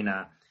working in an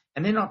arena,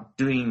 and they're not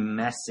doing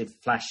massive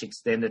flash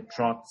extended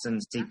trots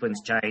and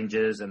sequence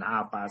changes and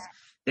half pass.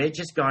 They're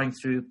just going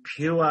through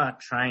pure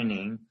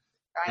training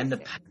and the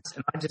pace.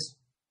 And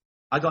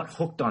I got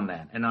hooked on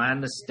that, and I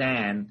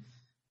understand.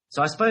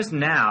 So I suppose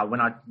now when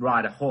I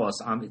ride a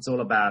horse, it's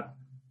all about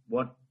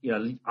what,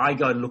 I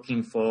go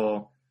looking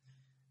for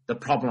the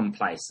problem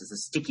places, the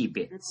sticky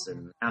bits,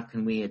 and how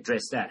can we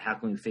address that? How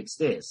can we fix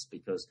this?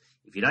 Because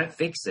if you don't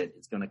fix it,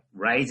 it's going to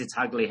raise its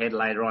ugly head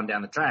later on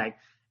down the track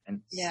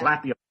and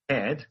slap your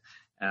head,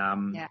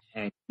 and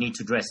you need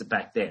to address it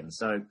back then.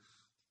 So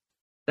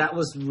that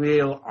was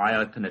real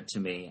eye-opener to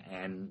me,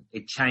 and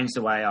it changed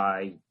the way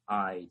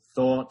I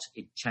thought.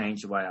 It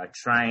changed the way I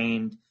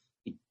trained.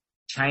 It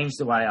changed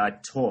the way I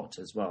taught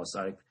as well.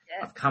 So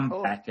I've come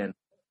back and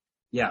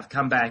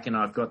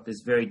I've got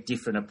this very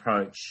different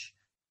approach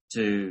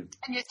to.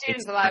 And your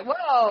students are like,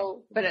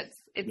 whoa, but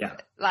it's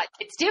like,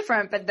 it's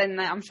different, but then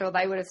I'm sure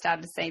they would have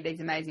started to see these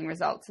amazing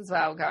results as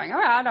well, going, all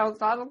right,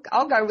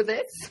 I'll go with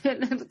this. It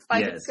looks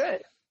like it's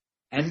good.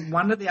 And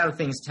one of the other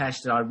things,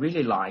 Tash, that I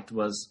really liked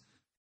was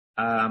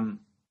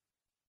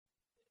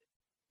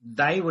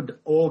they would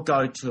all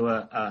go to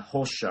a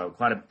horse show,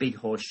 quite a big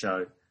horse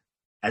show,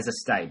 as a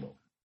stable.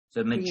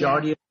 So the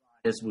majority of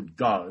riders would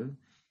go,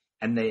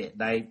 and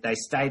they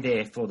stay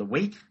there for the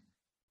week,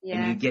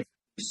 and you get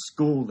to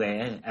school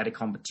there at a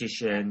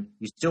competition.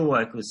 You still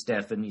work with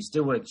Stefan, you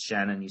still work with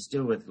Shannon, you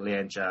still work with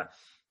Leandra,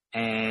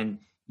 and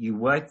you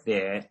work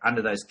there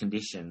under those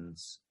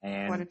conditions.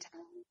 And what a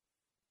time.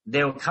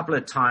 There were a couple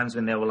of times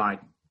when there were like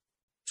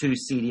 2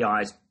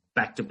 CDIs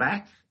back to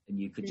back, and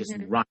you could just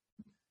run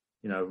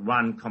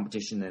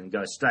competition and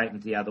go straight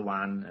into the other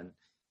one.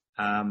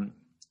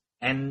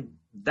 And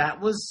that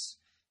was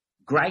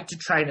great to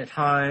train at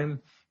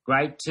home,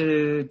 great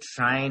to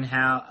train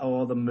how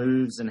all the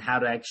moves and how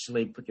to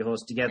actually put your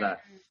horse together.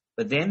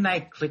 But then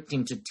they clicked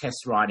into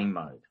test riding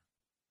mode.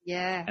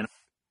 Yeah. And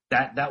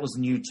that was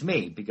new to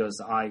me,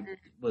 because I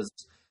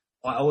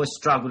always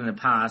struggled in the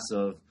past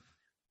of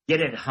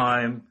get at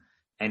home,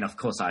 and of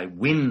course I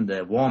win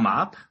the warm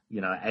up,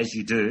 as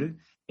you do,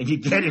 and you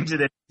get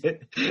into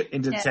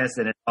test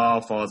and it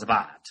all falls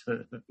apart.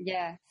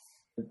 Yeah.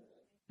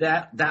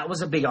 That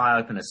was a big eye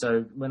opener.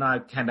 So when I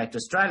came back to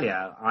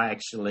Australia, I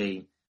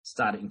actually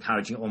started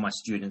encouraging all my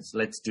students,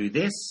 let's do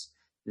this.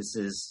 This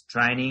is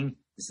training.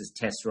 This is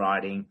test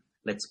riding.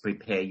 Let's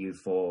prepare you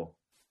for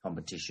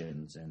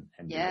competitions and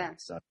do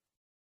that. So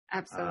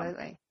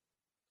absolutely.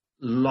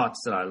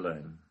 Lots that I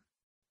learned.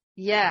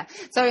 Yeah.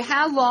 So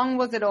how long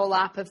was it all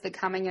up of the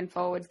coming and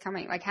forwards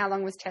coming? Like, how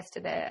long was Chester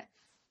there?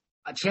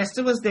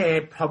 Chester was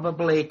there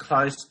probably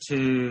close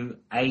to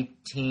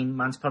 18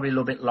 months, probably a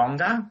little bit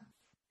longer.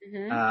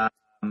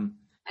 Mm-hmm.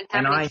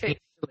 And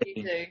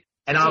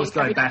I was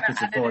going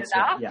backwards and forwards.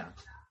 Yeah.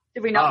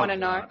 Do we not want to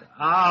know?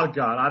 Oh,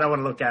 God, I don't want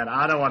to look at it.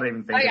 I don't want to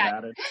even think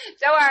about it.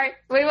 Don't worry.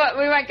 We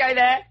won't go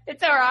there.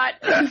 It's all right.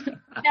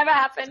 Never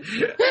happened.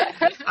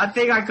 I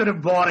think I could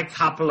have bought a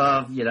couple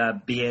of,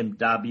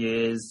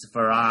 BMWs,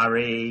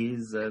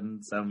 Ferraris,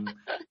 and some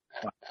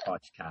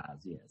Porsche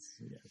cars. Yes.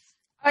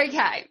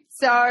 Okay.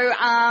 So,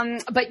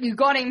 but you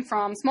got him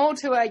from small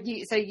tour.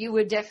 So you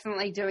were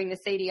definitely doing the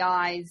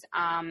CDIs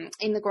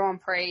in the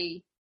Grand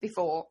Prix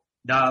before.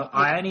 No,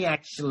 I only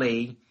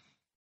actually...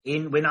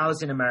 when I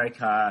was in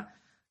America,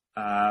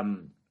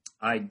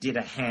 I did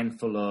a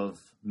handful of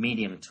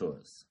medium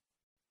tours.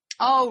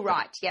 Oh,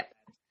 right. Yep.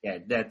 Yeah,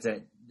 that's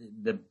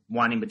the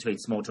one in between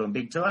small tour and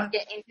big tour.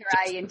 Yeah, into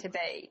A, into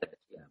B.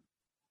 Yeah.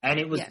 And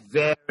it was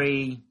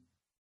very,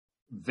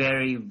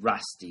 very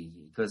rusty,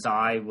 because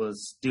I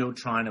was still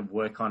trying to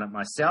work on it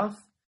myself.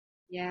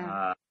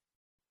 Yeah.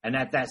 And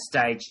at that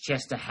stage,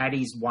 Chester had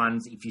his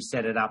ones if you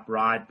set it up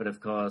right. But, of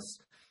course,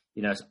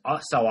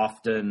 so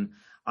often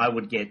I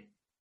would get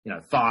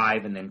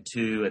 5 and then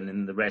 2 and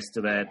then the rest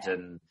of it.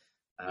 And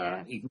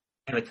he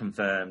never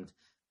confirmed.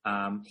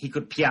 He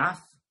could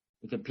piaffe.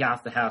 He could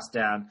piaffe the house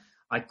down.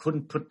 I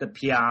couldn't put the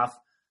piaffe,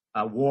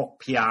 walk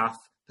piaffe,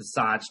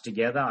 passage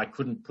together. I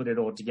couldn't put it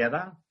all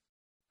together.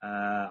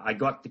 I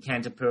got the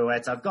canter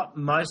pirouettes. I've got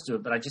most of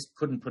it, but I just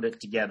couldn't put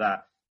it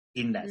together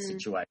in that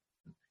situation.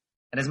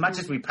 And as much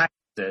as we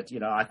practiced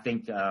it, I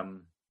think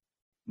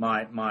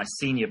my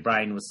senior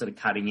brain was sort of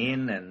cutting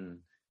in, and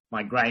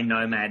my grey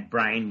nomad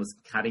brain was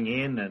cutting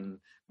in, and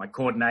my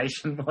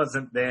coordination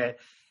wasn't there.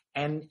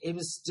 And it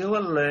was still a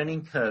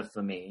learning curve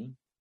for me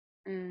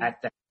at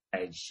that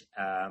age.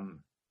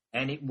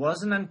 And it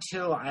wasn't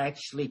until I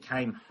actually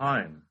came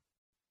home.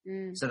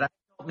 So that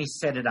helped me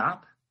set it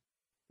up.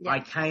 Yeah. I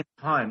came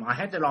home. I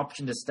had that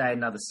option to stay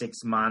another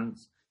 6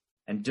 months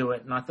and do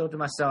it. And I thought to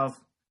myself,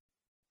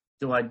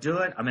 do I do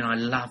it? I mean, I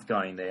love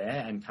going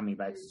there and coming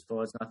back to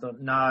sports. And I thought,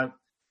 no,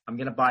 I'm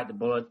going to bite the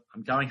bullet.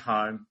 I'm going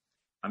home.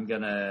 I'm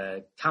going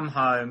to come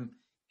home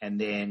and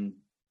then,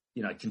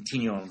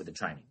 continue on with the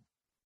training.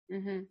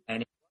 Mm-hmm.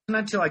 And it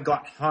wasn't until I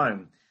got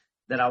home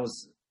that I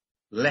was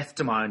left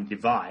to my own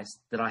device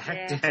that I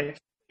had to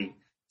actually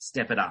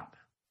step it up.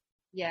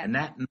 Yeah. And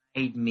that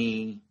made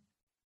me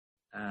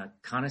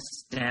kind of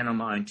stand on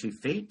my own 2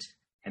 feet.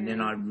 And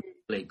then I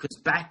really, because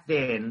back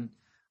then,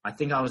 I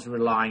think I was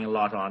relying a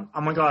lot on,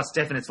 oh my God,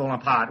 Stefan, it's falling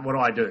apart. What do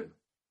I do?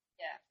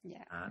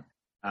 Yeah.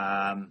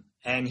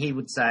 And he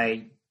would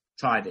say,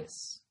 try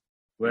this.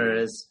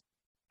 Whereas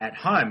at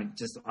home,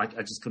 I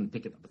just couldn't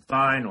pick up the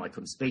phone, or I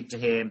couldn't speak to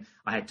him.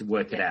 I had to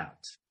work it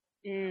out.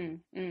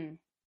 And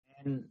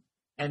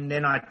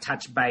then I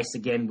touched base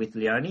again with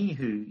Leonie,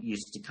 who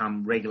used to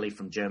come regularly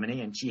from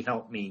Germany, and she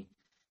helped me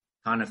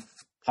kind of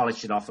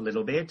polish it off a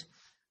little bit.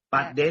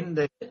 But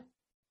then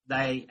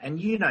and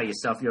you know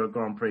yourself, you're a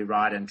Grand Prix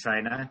rider and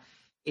trainer.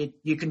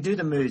 You can do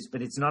the moves,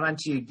 but it's not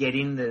until you get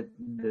in the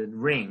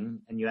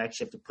ring and you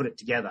actually have to put it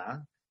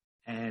together.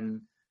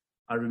 And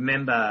I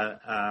remember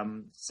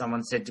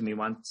someone said to me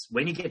once,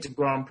 when you get to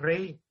Grand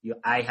Prix, you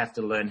A, have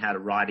to learn how to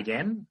ride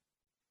again.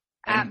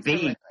 And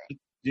Absolutely.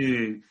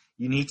 B,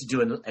 you need to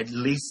do at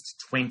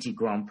least 20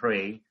 Grand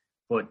Prix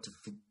for it to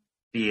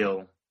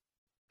feel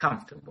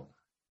comfortable.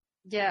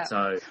 Yeah.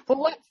 So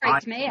what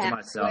freaked me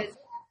out was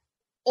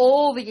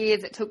all the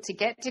years it took to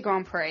get to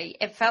Grand Prix.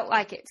 It felt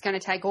like it's going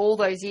to take all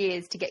those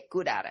years to get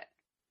good at it.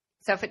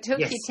 So if it took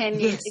you 10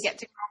 years to get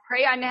to Grand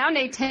Prix, I now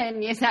need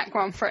 10 years at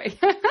Grand Prix.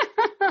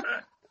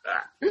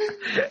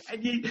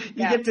 And you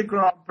get to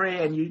Grand Prix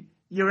and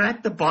you're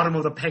at the bottom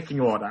of the pecking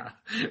order,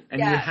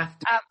 and you have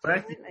to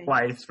work your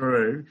way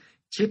through,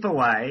 chip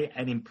away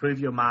and improve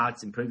your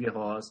marks, improve your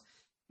horse.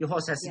 Your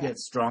horse has to get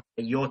stronger.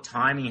 Your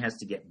timing has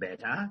to get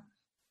better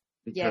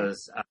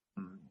because,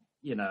 and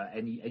you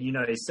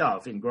know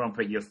yourself in Grand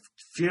Prix, you're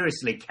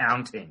furiously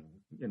counting,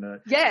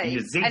 Yeah,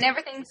 and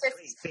everything's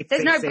just,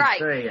 there's no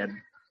break.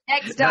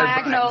 Next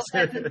diagonal,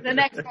 the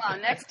next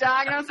one. Next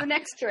diagonal is the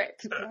next trick.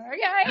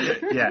 Okay.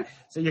 Yeah,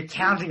 so you're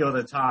counting all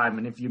the time,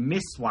 and if you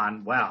miss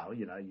one,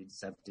 you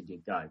just have to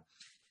get going.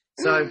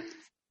 So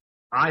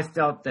I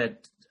felt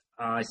that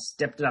I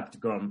stepped it up to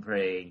Grand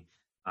Prix.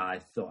 I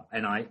thought,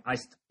 and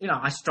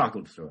I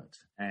struggled through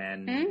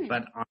it,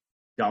 but I'm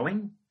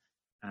going.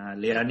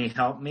 Leonie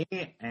helped me,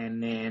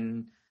 and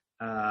then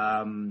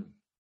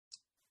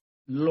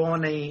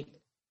Lorne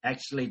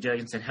actually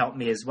Jurgensen helped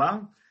me as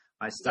well.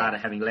 I started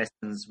having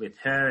lessons with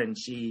her, and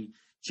she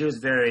was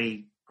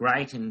very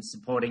great in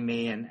supporting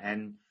me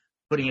and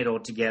putting it all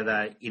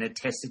together in a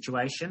test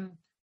situation.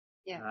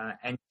 Yeah.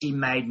 And she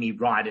made me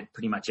ride it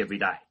pretty much every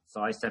day.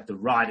 So I used to have to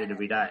ride it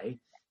every day.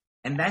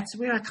 And that's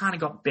where I kind of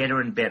got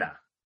better and better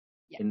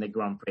in the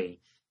Grand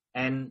Prix.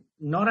 And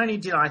not only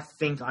did I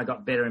think I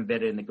got better and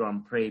better in the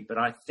Grand Prix, but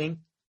I think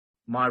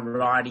my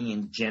riding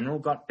in general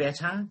got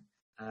better.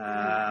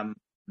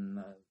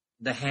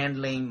 The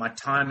handling, my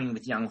timing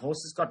with young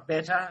horses got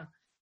better.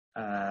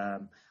 My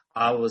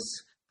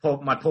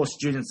poor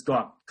students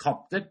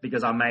copped it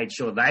because I made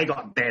sure they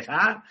got better.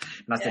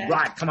 And I said,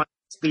 right, come on,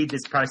 speed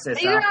this process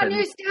up. These are our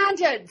new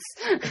standards.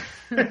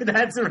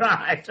 That's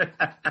right.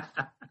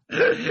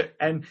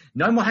 And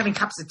no more having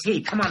cups of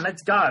tea. Come on,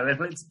 let's go and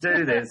let's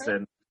do this.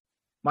 And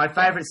my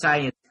favourite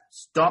saying is,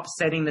 stop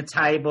setting the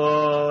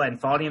table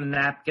and folding the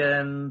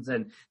napkins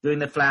and doing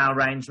the flower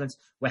arrangements.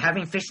 We're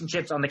having fish and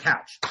chips on the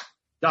couch.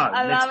 Go,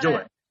 let's do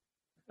it.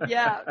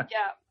 Yeah.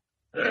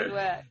 Good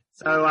work.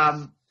 So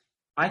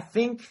I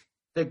think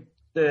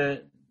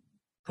the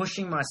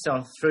pushing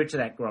myself through to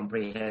that Grand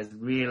Prix has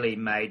really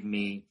made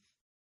me,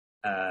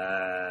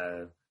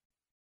 I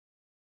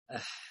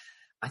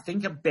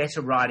think, a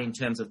better rider in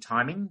terms of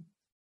timing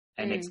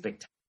and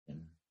expectation.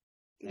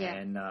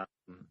 Yeah.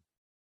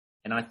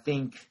 And I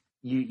think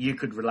you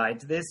could relate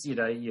to this.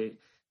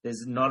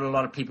 There's not a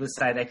lot of people who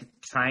say they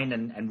could train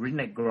and ridden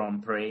at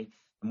Grand Prix.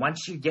 And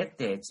once you get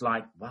there, it's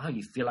like, wow,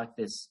 you feel like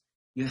this.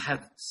 You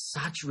have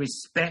such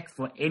respect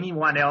for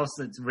anyone else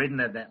that's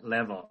ridden at that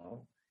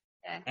level.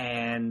 Yeah.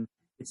 And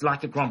it's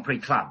like a Grand Prix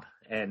club.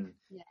 And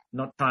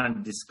not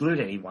trying to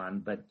exclude anyone,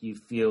 but you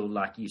feel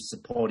like you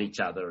support each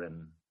other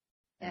and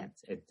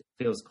it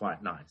feels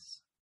quite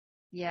nice.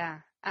 Yeah,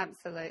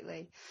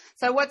 absolutely.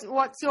 So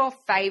what's your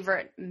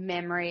favourite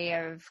memory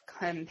of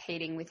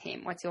competing with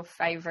him? What's your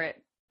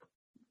favourite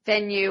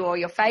venue or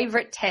your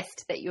favourite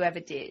test that you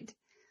ever did?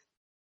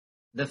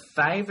 The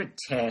favourite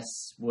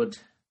test would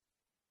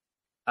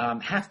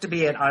have to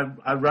be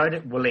I rode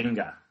at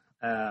Willinga,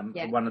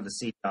 one of the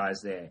sea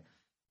guys there.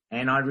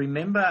 And I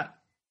remember,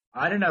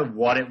 I don't know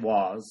what it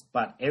was,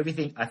 but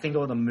everything, I think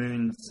all the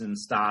moons and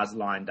stars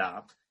lined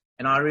up.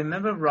 And I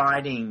remember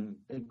riding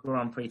the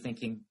Grand Prix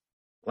thinking,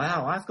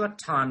 wow, I've got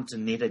time to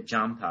knit a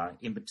jumper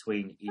in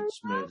between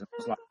each move. And I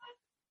was like,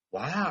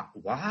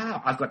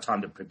 wow, I've got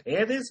time to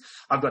prepare this.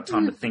 I've got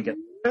time to think it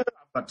through.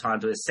 I've got time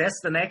to assess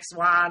the next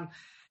one.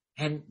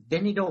 And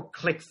then it all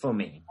clicked for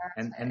me.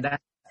 And that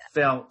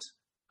felt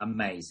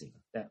amazing.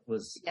 That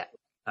was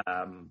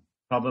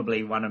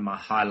probably one of my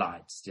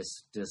highlights.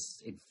 Just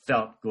it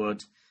felt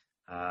good.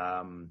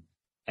 And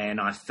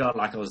I felt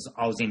like I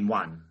was in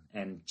one.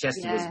 And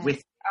Chester was with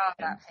me. Oh,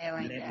 that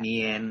feeling. Let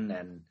me in.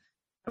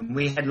 And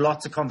we had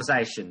lots of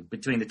conversation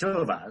between the two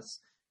of us.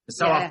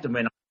 So often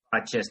when I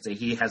ride Chester,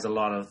 he has a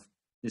lot of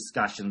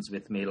discussions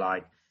with me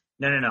like,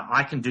 no,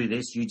 I can do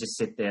this. You just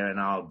sit there and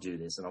I'll do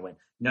this. And I went,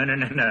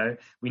 no,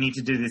 we need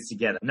to do this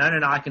together. No,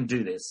 I can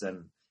do this.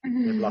 And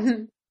lots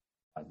of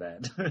like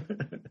that.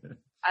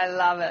 I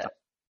love it.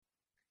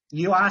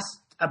 You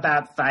asked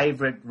about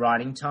favourite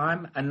riding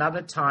time.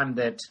 Another time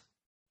that,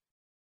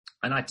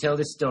 and I tell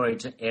this story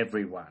to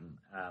everyone,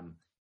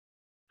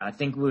 I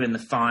think we were in the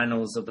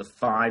finals of the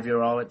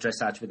 5-year-old at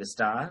Dressage with the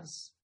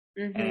Stars.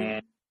 Mm-hmm.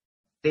 And I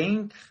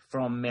think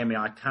from memory,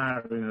 I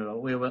can't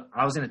remember,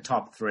 I was in the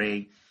top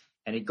 3.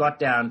 And it got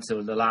down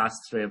to the last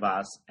 3 of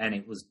us, and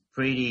it was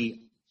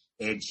pretty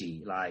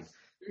edgy, like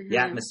the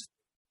atmosphere.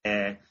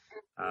 And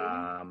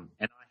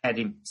I had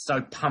him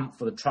so pumped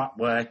for the trot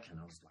work, and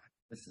I was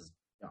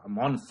like, I'm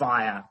on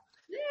fire.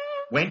 Yeah.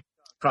 Went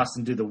across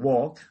and do the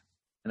walk.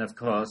 And, of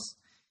course,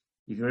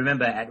 if you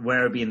remember at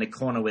Werribee in the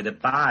corner where the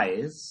bar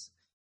is,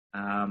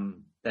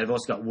 they've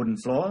also got wooden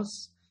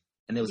floors,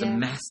 and there was a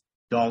massive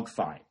dog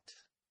fight.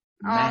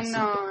 Oh,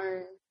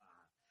 no.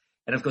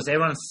 And, of course,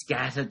 everyone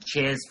scattered,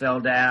 chairs fell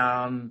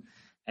down,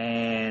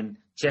 and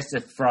Chester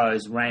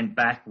froze, ran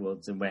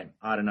backwards and went,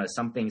 I don't know,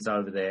 something's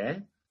over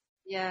there.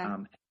 Yeah.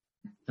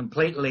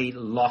 Completely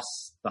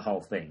lost the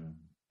whole thing.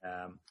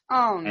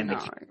 And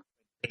the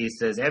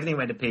pieces, everything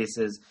went to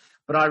pieces.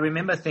 But I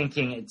remember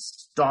thinking it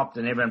stopped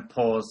and everyone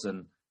paused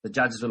and the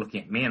judges were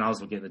looking at me, and I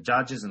was looking at the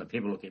judges, and the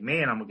people looking at me,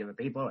 and I'm looking at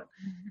the people.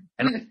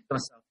 And I thought to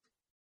myself,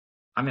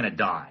 I'm going to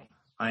die.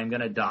 I am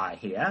going to die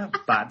here.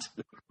 But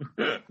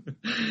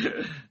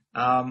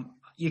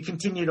you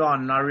continued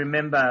on. And I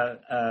remember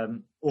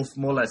Ulf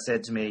Muller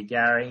said to me,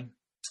 Gary,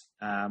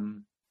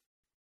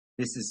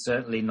 this is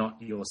certainly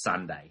not your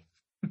Sunday.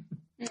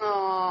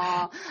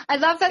 Oh, I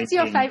love that's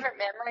your favourite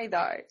memory,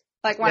 though.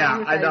 Like one of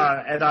your I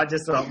know. And I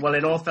just thought, well,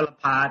 it all fell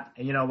apart.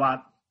 And you know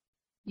what?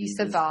 You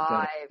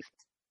survived.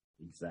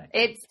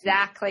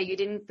 Exactly. You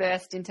didn't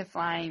burst into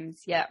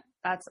flames. Yep.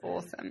 That's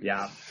awesome.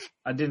 Yeah.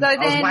 I didn't. I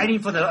was waiting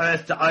for the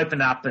earth to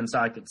open up and so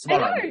I could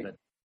swallow it. But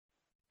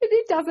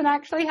it doesn't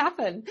actually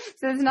happen.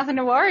 So there's nothing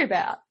to worry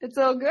about. It's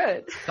all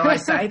good. So I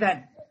say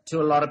that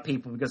to a lot of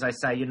people because I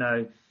say,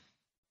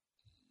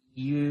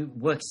 you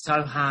work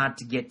so hard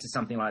to get to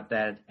something like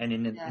that, and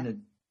in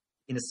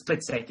a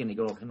split second, it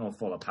can all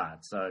fall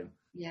apart. So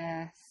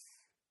yes,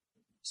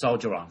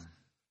 soldier on.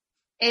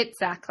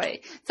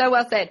 Exactly. So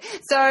well said.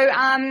 So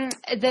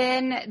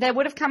then there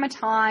would have come a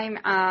time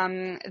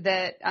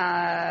that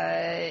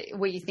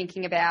were you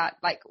thinking about,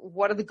 like,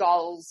 what are the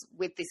goals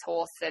with this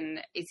horse, and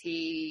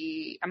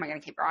am I going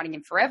to keep riding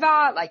him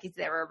forever? Like, is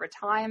there a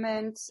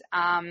retirement?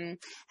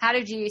 How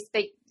did you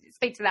speak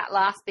to that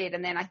last bit?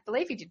 And then I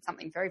believe you did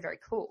something very, very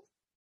cool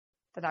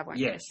that I won't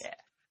share.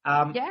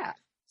 Yeah.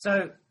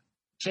 So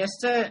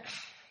Chester,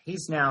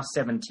 he's now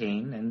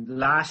 17, and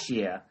last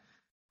year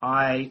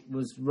I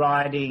was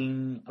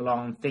riding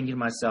along thinking to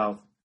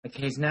myself,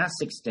 okay, he's now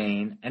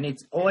 16, and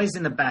it's always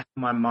in the back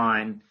of my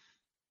mind,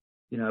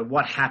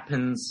 what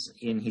happens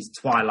in his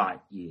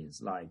twilight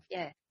years. Like,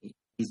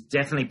 he's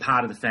definitely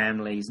part of the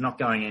family. He's not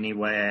going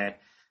anywhere.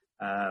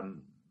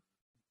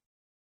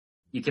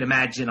 You can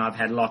imagine I've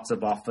had lots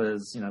of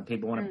offers,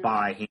 people want to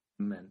buy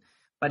him,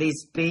 but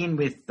he's been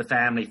with the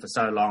family for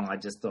so long. I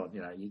just thought,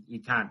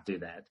 you can't do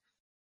that.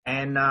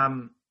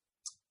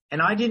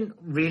 And I didn't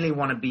really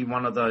want to be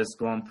one of those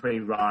Grand Prix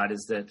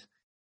riders that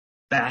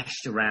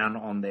bashed around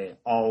on their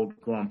old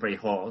Grand Prix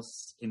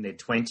horse in their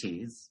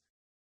 20s,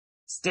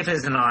 stiff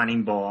as an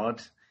ironing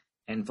board,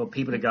 and for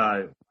people to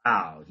go,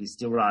 wow, he's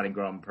still riding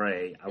Grand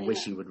Prix. I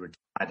wish he would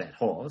retire that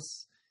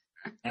horse.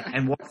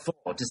 And what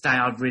for? To say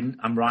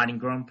I'm riding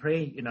Grand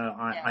Prix?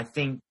 I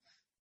think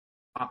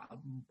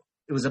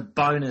it was a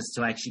bonus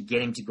to actually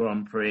get him to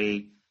Grand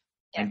Prix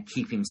and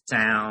keep him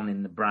sound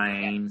in the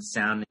brain,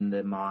 sound in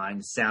the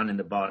mind, sound in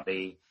the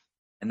body,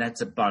 and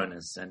that's a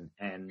bonus. And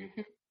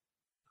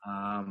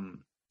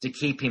to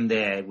keep him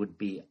there would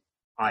be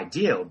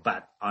ideal,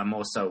 but I'm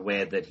also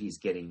aware that he's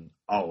getting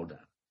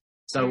older.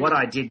 So what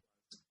I did,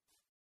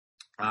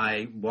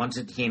 I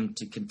wanted him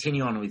to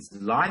continue on with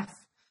his life,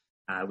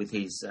 with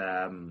his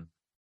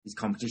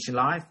competition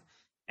life,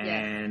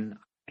 and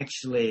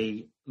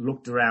actually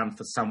looked around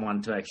for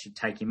someone to actually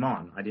take him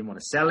on. I didn't want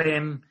to sell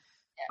him.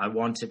 I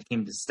wanted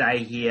him to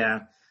stay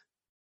here.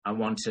 I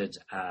wanted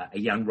a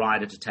young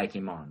rider to take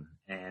him on.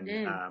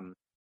 And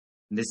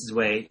this is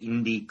where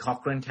Indy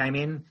Cochran came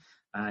in.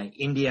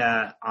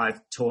 India,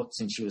 I've taught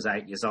since she was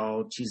 8 years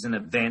old. She's an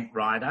event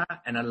rider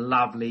and a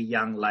lovely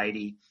young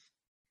lady,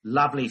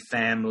 lovely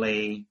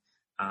family.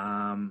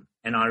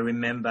 And I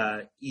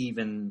remember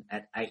even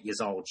at 8 years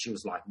old, she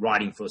was like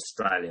riding for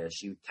Australia.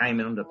 She came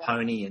in on the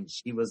pony and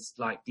she was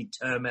like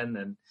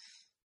determined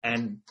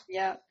and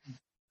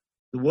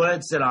the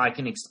words that I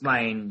can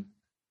explain,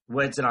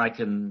 words that I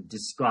can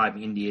describe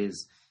India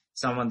is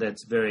someone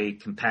that's very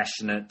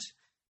compassionate,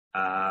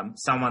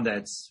 someone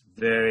that's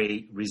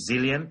very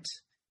resilient,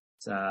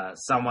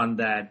 someone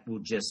that will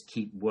just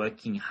keep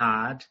working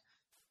hard,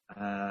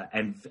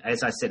 and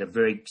as I said, a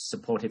very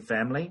supportive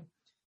family.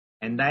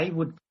 And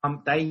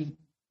they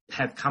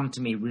have come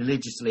to me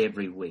religiously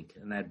every week,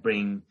 and they'd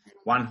bring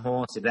one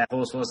horse. If that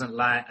horse wasn't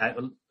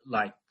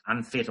like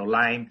unfit or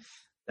lame,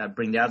 they'd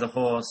bring the other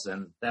horse,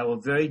 and they were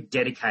very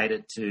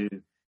dedicated to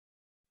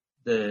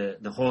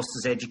the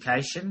horse's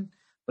education,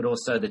 but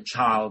also the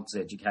child's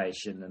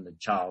education and the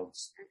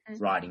child's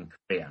riding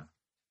career.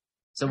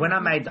 So when I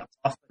made the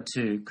offer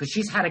because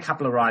she's had a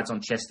couple of rides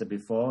on Chester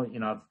before,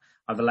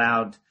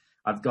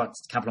 I've got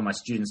a couple of my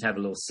students have a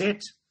little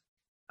sit,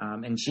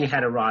 and she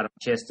had a ride on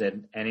Chester,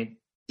 and it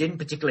didn't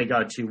particularly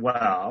go too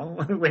well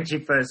when she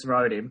first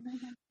rode him,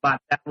 but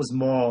that was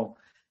more,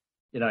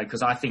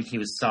 because I think he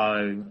was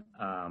so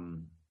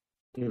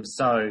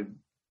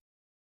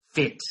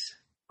fit,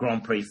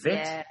 Grand Prix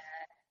fit,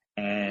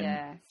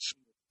 and she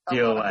was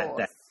still at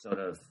that sort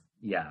of,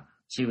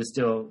 she was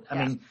still,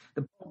 I mean,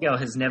 the poor girl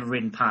has never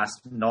ridden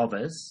past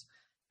novice,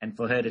 and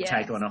for her to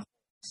take on a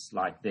horse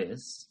like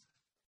this.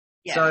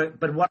 So,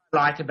 but what I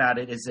like about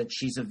it is that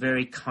she's a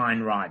very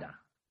kind rider,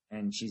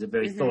 and she's a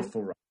very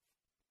thoughtful rider,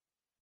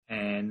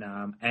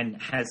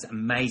 and has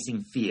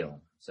amazing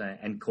feel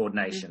and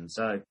coordination.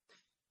 So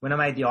when I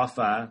made the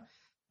offer,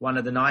 one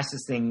of the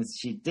nicest things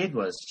she did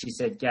was she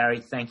said,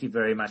 Gary, thank you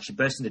very much. She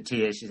burst into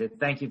tears. She said,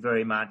 thank you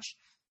very much.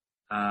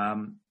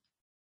 Can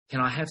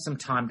I have some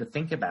time to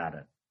think about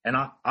it? And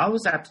I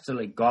was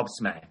absolutely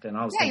gobsmacked. And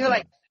I was thinking, you're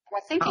like,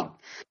 what thinking?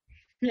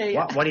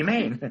 Yeah. What do you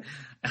mean?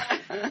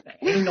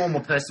 Any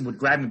normal person would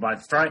grab me by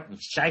the throat and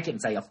shake it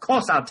and say, of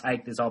course I'll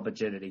take this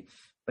opportunity.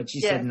 But she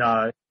said,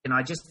 no, and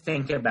I just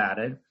think about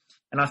it.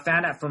 And I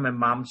found out from her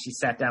mum, she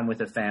sat down with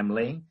her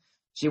family.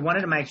 She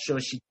wanted to make sure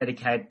she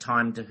dedicated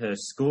time to her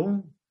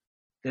school,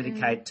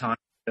 dedicate time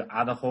to her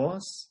other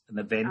horse and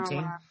the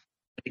venting,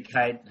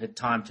 dedicate her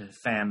time to her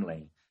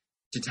family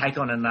to take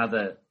on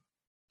another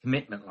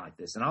commitment like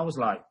this. And I was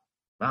like,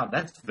 wow,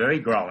 that's very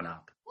grown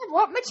up.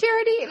 What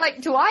maturity?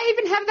 Like, do I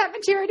even have that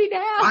maturity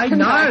now? I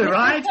know,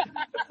 right?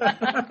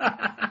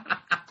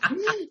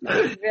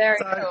 That's very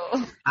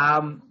cool.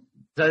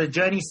 So the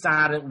journey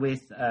started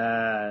with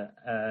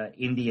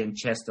Indy and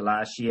Chester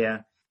last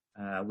year.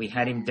 We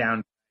had him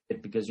down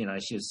because, you know,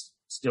 she was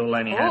still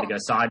learning how to go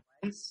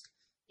sideways.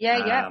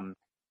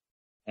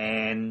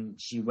 And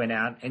she went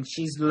out and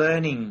she's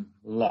learning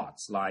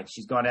lots. Like,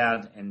 she's got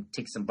out and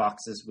ticked some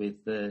boxes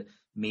with the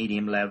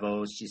medium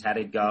levels. She's had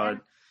to go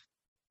at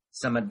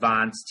some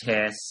advanced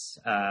tests.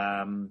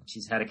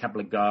 She's had a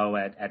couple of go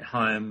at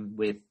home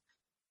with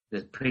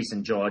the Prix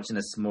St. George and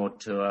the small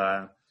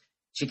tour.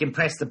 She can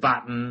press the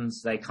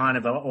buttons. They kind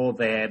of are all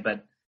there,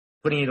 but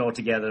putting it all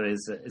together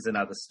is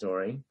another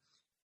story.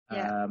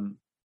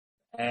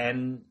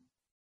 And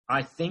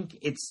I think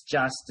it's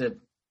just that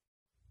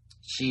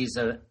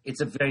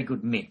it's a very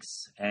good mix,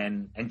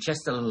 and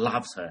Chester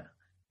loves her,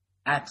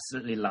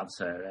 absolutely loves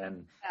her,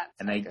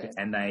 and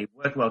they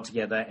work well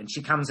together. And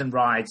she comes and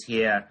rides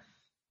here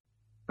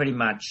pretty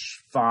much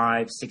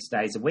 5-6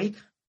 days a week,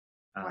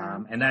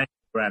 and they're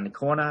around the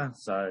corner,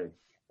 so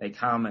they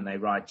come and they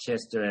ride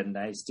Chester, and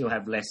they still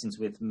have lessons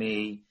with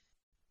me,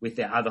 with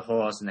their other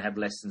horse, and they have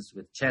lessons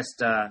with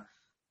Chester,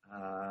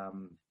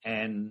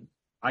 and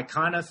I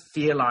kind of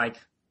feel like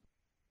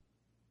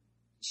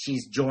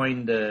she's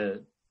joined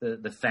the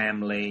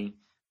family.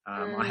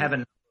 I have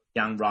a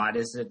young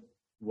riders that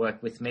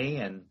work with me,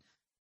 and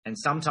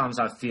sometimes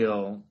I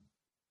feel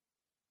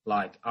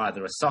like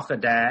either a soccer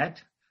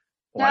dad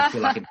or I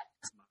feel like a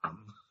dance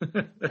mum.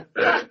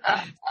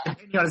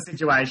 Depending on the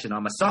situation,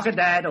 I'm a soccer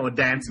dad or a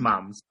dance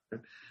mum.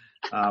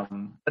 So,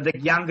 but the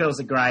young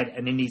girls are great,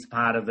 and Indy's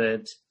part of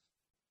it,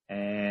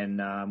 and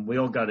we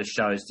all go to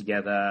shows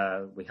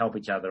together. We help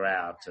each other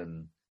out,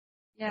 and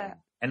I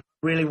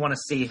really want to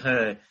see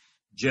her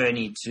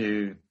journey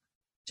to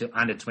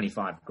under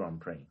 25 Grand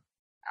Prix.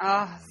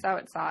 Oh, so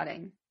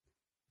exciting.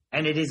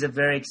 And it is a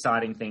very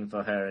exciting thing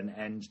for her,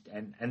 and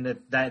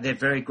they're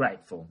very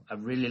grateful. A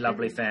really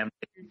lovely family.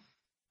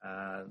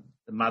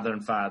 The mother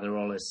and father are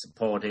always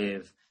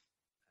supportive,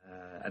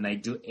 and they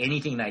do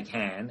anything they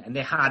can, and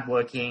they're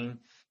hardworking.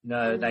 You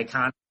know, they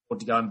can't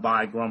afford to go and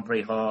buy a Grand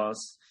Prix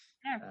horse.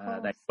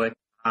 They work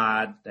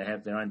hard. They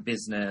have their own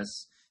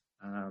business.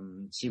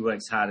 She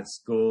works hard at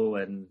school,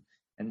 and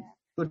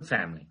good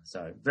family.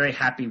 So very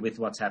happy with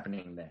what's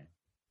happening there.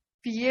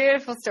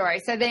 Beautiful story.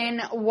 So then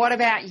what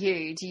about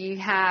you? Do you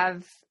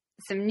have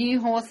some new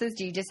horses?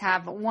 Do you just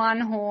have one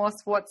horse?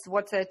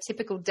 What's a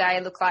typical day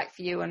look like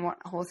for you, and what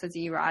horses are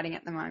you riding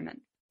at the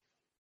moment?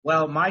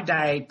 Well, my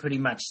day pretty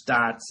much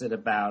starts at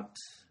about,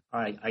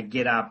 I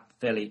get up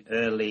fairly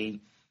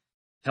early,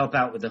 help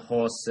out with the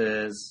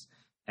horses,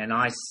 and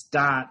I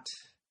start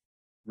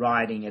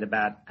riding at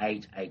about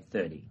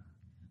 8:30.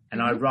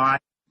 And I ride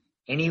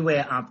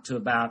anywhere up to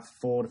about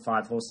 4 to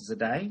 5 horses a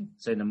day,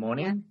 so in the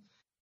morning.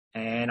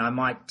 And I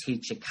might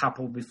teach a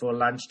couple before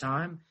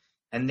lunchtime.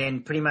 And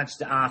then pretty much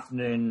the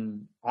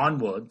afternoon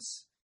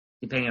onwards,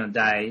 depending on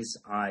days,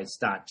 I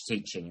start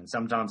teaching. And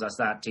sometimes I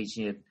start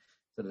teaching it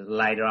sort of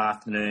later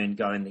afternoon,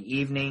 go in the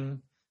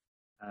evening.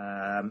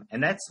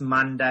 And that's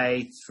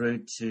Monday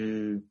through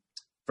to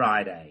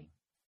Friday.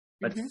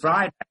 But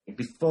Friday,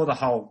 before the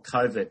whole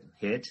COVID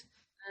hit,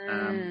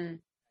 I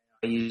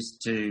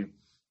used to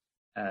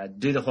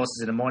do the horses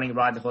in the morning,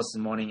 ride the horses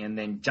in the morning, and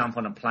then jump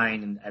on a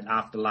plane and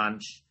after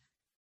lunch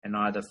and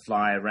either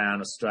fly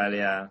around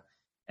Australia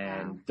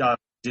and go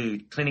do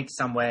clinics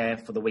somewhere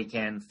for the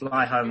weekend,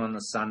 fly home on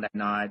a Sunday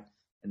night,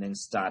 and then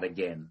start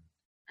again.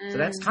 So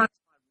that's kind of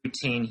my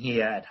routine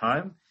here at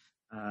home.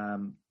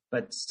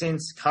 But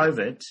since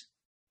COVID,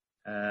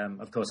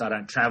 of course, I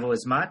don't travel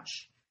as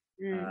much.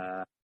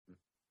 I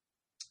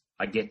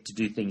get to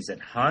do things at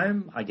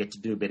home. I get to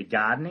do a bit of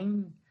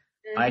gardening.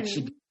 I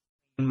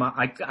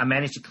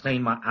managed to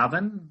clean my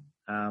oven.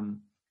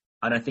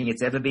 I don't think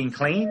it's ever been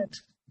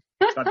cleaned.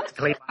 Got to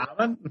clean my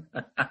oven.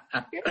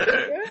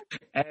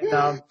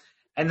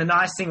 And the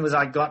nice thing was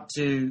I got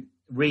to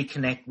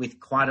reconnect with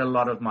quite a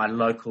lot of my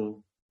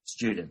local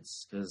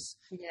students, because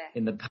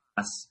in the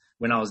past,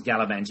 when I was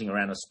gallivanting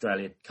around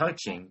Australia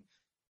coaching,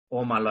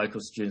 all my local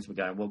students were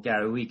going, well,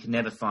 Gary, we can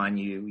never find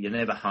you. You're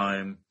never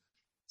home.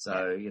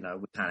 So, you know,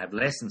 we can't have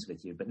lessons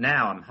with you. But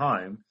now I'm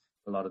home.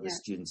 A lot of the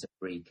students have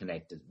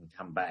reconnected and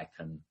come back,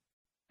 and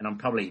I'm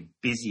probably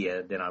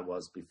busier than I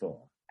was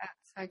before.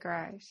 That's so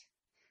great.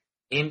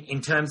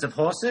 In terms of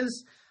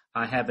horses,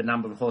 I have a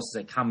number of horses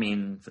that come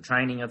in for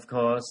training, of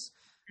course.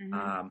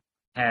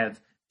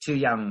 Have 2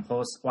 young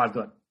horses. Well, I've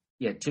got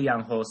 2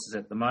 young horses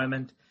at the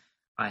moment.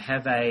 I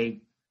have a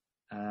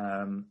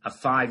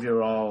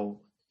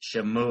 5-year-old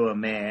Shamua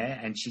mare,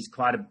 and she's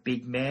quite a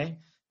big mare,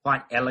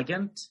 quite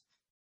elegant.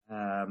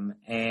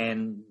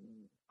 And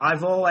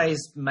I've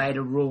always made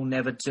a rule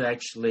never to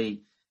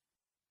actually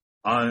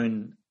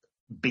own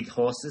big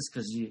horses,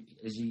 because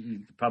as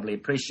you probably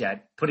appreciate,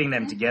 putting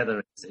them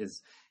together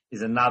is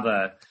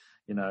another,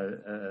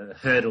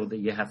 hurdle that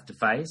you have to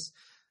face.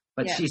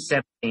 But she's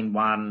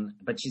 17-1,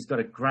 but she's got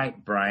a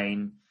great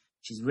brain.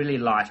 She's really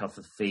light off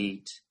the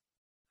feet.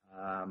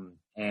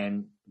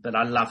 But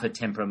I love her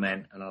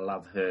temperament and I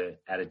love her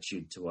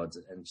attitude towards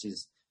it. And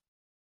she's,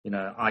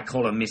 I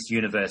call her Miss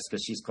Universe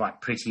because she's quite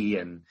pretty.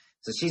 And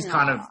so she's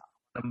kind of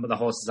some of the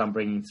horses I'm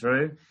bringing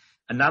through.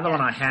 Another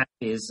one I have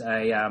is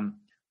a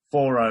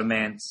 4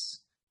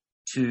 Romance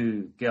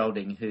 2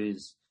 gelding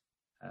who's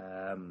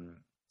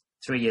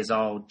 3 years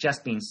old,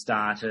 just been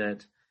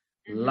started,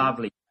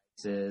 lovely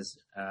faces,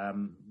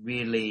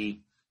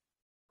 really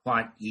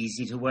quite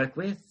easy to work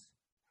with,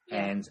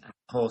 and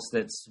a horse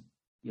that's,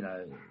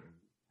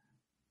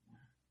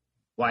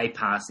 way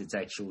past its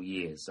actual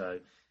years. So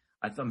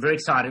I'm very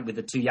excited with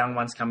the 2 young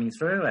ones coming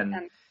through, and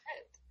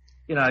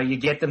you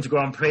get them to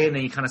Grand Prix and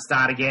then you kind of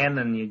start again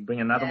and you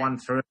bring another one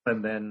through,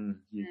 and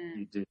then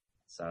you do.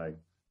 So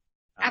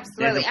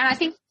absolutely. And I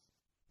think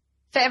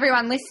for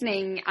everyone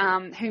listening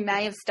who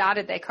may have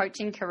started their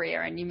coaching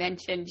career, and you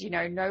mentioned,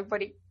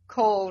 nobody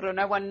called or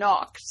no one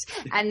knocked,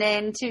 and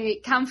then to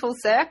come full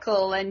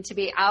circle and to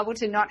be able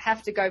to not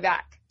have to go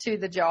back to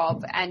the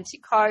job and to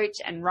coach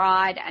and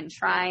ride and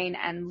train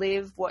and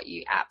live what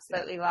you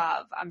absolutely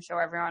love. I'm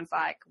sure everyone's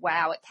like,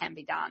 wow, it can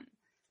be done.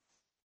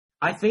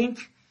 I think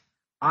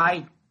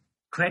I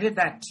credit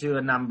that to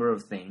a number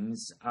of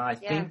things. I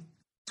think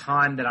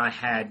time that I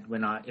had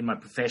in my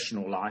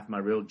professional life, my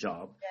real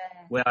job,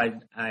 where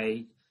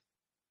I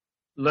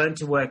learned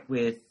to work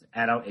with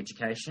adult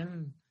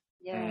education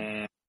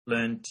and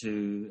learned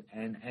to,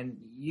 and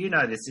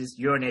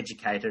you're an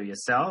educator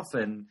yourself,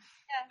 and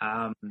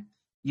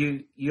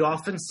you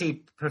often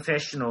see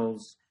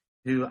professionals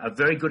who are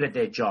very good at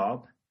their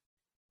job.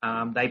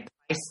 They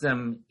place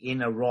them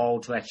in a role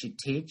to actually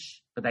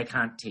teach, but they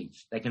can't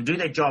teach. They can do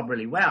their job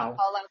really well.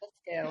 Whole other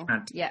skill.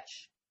 Can't teach. Yeah.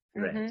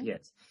 Correct.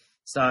 Yes.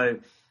 So,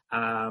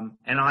 and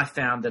I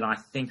found that I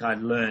think I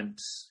learnt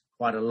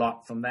quite a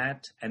lot from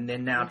that. And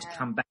then now to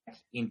come back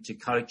into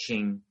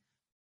coaching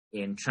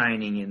and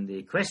training in the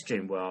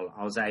equestrian world,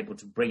 I was able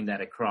to bring that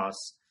across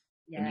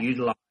and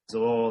utilize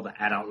all the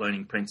adult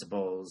learning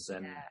principles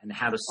and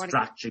how to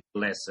structure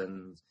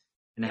lessons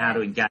and how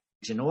to engage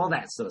and all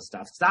that sort of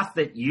stuff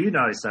that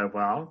so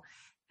well.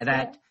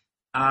 That,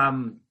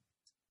 and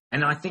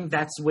I think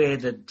that's where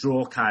the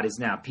draw card is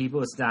now.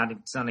 People are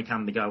starting to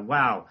come to go,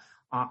 wow,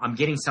 I'm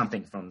getting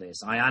something from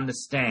this. I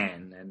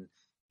understand,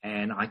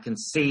 and I can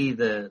see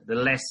the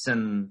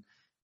lesson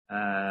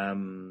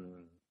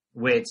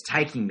where it's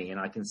taking me, and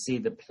I can see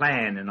the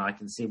plan, and I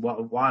can see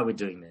why we're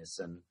doing this,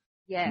 and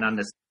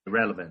understand the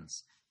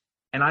relevance.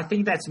 And I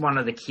think that's one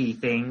of the key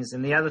things.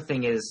 And the other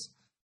thing is,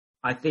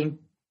 I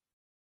think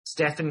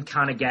Stefan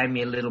kind of gave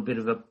me a little bit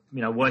of a,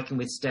 working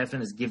with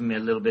Stefan has given me a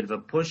little bit of a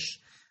push,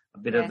 a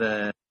bit of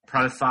a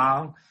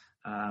profile,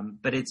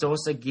 but it's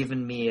also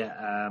given me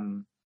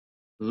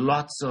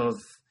lots of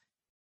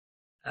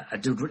a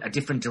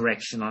different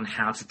direction on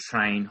how to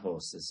train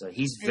horses. So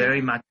he's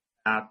very much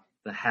about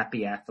the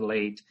happy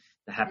athlete,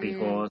 the happy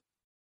horse.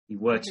 He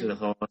works with a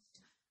horse.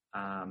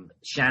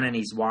 Shannon,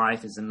 his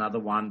wife, is another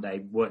one. They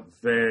work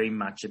very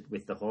much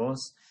with the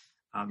horse.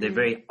 They're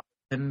very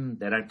open.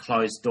 They don't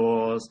close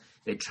doors.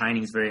 Their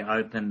training's very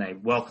open. They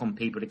welcome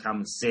people to come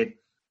and sit,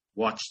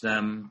 watch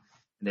them.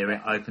 They're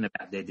very open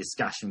about their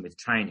discussion with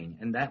training.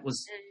 And that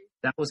was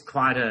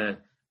quite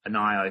an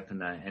eye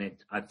opener. And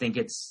I think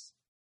it's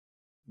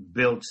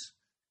built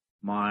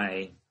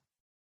my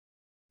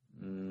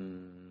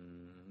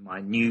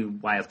new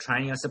way of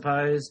training, I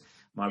suppose.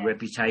 My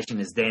reputation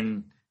has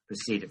then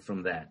proceeded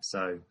from that.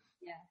 So,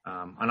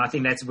 and I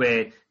think that's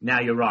where now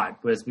you're right.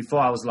 Whereas before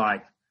I was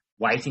like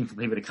waiting for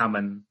people to come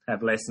and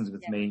have lessons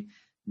with me.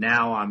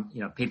 Now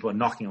people are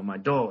knocking on my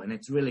door, and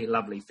it's really a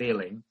lovely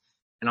feeling.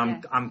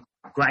 And I'm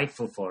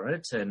grateful for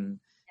it, and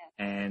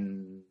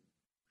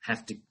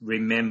have to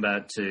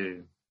remember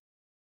to,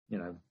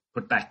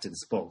 put back to the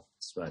sport,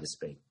 so to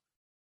speak.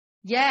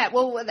 Yeah,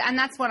 well, and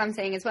that's what I'm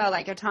saying as well.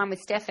 Like your time with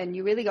Stefan,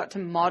 you really got to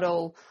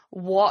model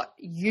what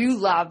you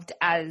loved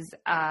as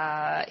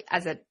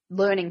a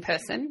learning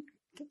person.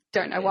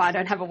 Don't know why I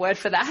don't have a word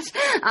for that.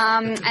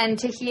 And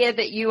to hear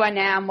that you are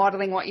now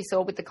modeling what you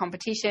saw with the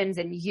competitions,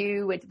 and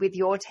you with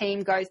your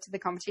team goes to the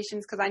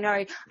competitions, because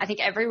I think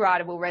every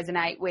rider will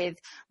resonate with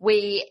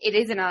it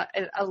isn't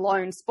a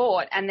lone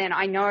sport. And then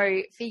I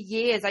know for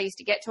years I used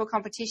to get to a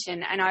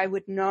competition and I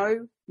would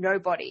know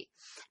nobody,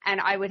 and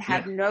I would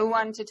have no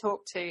one to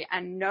talk to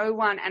and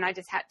I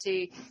just had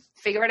to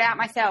figure it out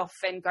myself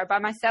and go by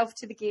myself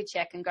to the gear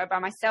check and go by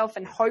myself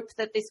and hope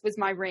that this was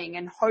my ring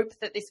and hope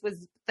that this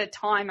was the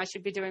time I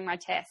should be doing my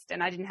test.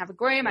 And I didn't have a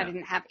groom. I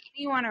didn't have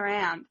anyone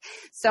around.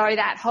 So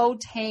that whole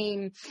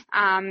team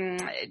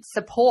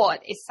support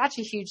is such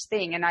a huge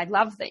thing. And I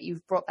love that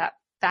you've brought that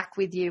back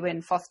with you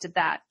and fostered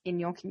that in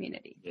your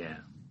community. Yeah.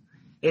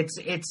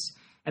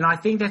 and I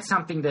think that's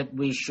something that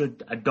we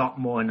should adopt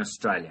more in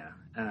Australia.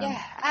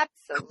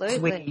 Absolutely.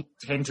 We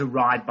tend to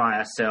ride by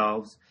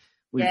ourselves.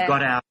 We've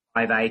got our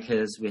 5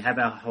 acres. We have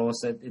our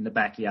horse in the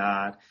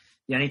backyard.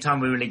 The only time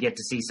we really get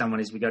to see someone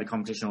is we go to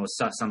competition or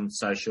some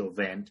social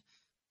event.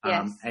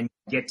 And you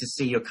get to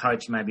see your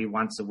coach maybe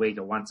once a week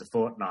or once a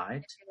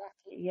fortnight.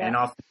 And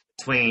often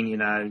between,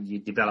 you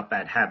develop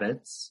bad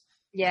habits.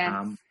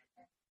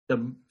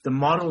 The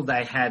model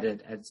they had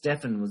at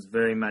Stefan was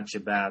very much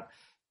about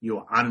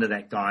you're under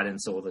that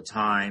guidance all the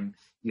time.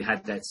 You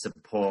had that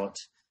support.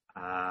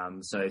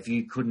 So if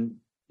you couldn't,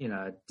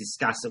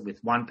 discuss it with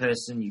one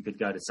person, you could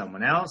go to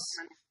someone else.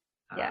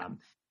 And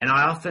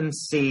I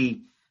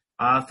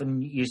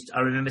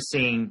remember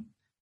seeing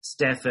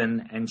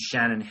Stefan and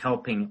Shannon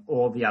helping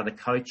all the other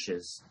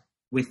coaches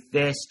with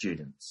their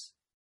students.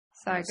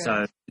 So good.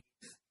 So,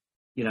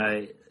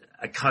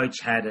 a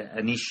coach had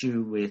an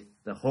issue with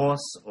the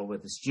horse or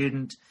with the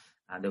student.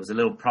 There was a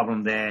little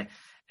problem there.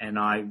 And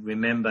I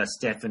remember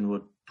Stefan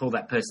would pull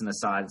that person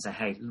aside and say,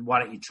 hey, why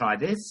don't you try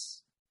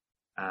this?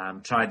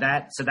 Try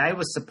that. So they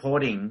were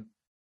supporting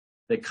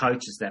the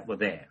coaches that were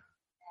there.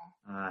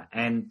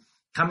 And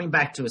coming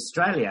back to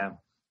Australia,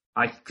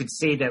 I could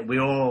see that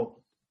we're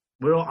all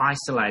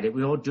isolated.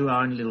 We all do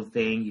our own little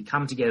thing. You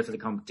come together for the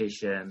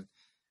competition.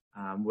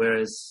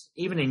 Whereas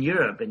even in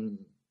Europe, and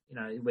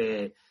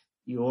where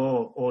you're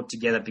all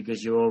together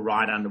because you're all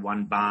right under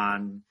one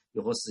barn,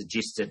 your horses are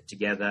gisted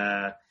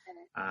together.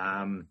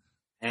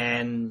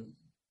 And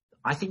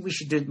I think we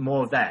should do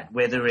more of that,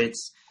 whether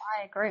it's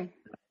I agree.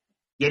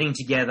 Getting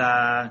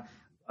together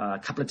a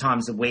couple of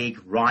times a week,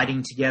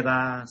 riding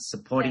together,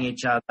 supporting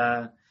each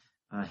other,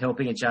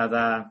 helping each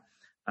other.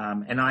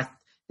 And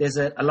there's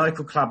a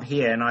local club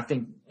here, and I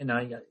think,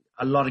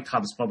 a lot of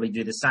clubs probably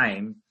do the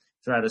same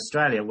throughout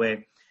Australia,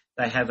 where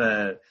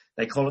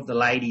they call it the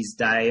Ladies'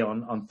 Day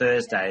on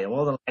Thursday.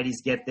 All the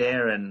ladies get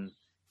there and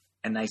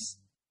they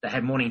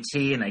have morning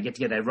tea and they get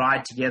together, they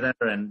ride together,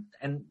 and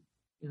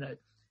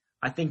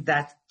I think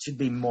that should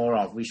be more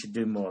of. We should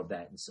do more of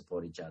that and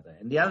support each other.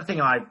 And the other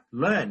thing I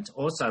learned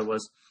also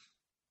was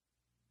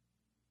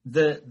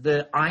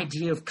the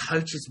idea of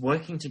coaches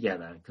working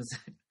together, because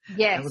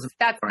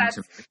that's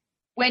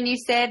when you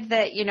said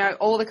that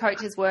all the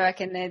coaches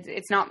work and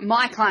it's not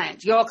my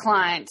client, your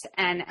client,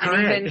 and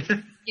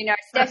even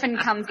Stefan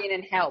comes in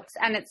and helps,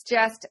 and it's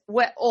just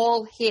we're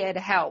all here to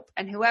help,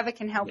 and whoever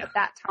can help at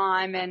that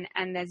time,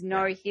 and there's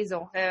no his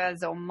or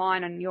hers or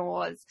mine and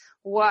yours.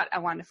 What a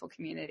wonderful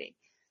community.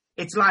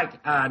 It's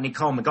like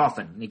Nicole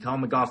McGoffin. Nicole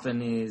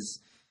McGoffin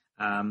is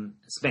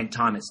spent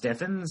time at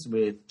Stefan's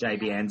with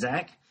JB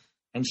Anzac,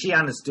 and she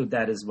understood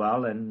that as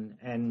well, and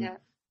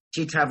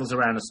she travels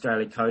around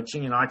Australia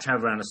coaching, and I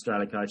travel around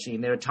Australia coaching,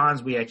 and there are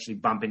times we actually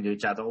bump into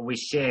each other, or we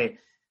share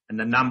a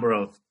number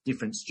of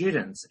different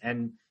students,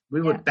 and we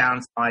would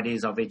bounce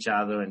ideas off each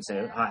other and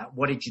say,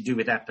 what did you do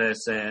with that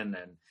person?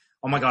 And,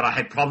 oh my God, I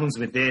had problems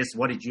with this.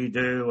 What did you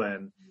do?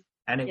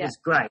 And it was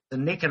great.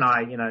 And Nick and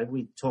I,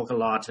 we talk a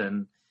lot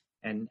and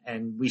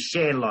we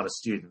share a lot of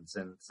students.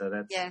 And so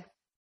that's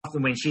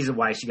often when she's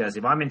away, she goes,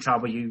 if I'm in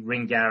trouble, you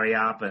ring Gary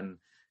up and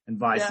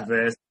vice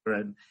versa.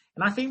 And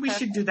I think we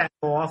should do that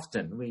more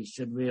often. We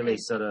should really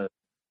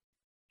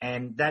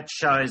and that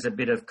shows a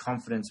bit of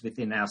confidence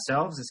within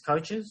ourselves as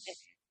coaches.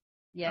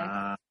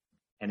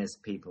 And as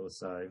people.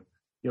 So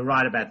you're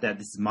right about that.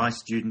 This is my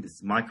student. This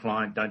is my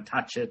client. Don't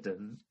touch it.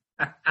 And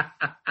we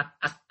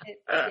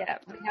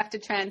have to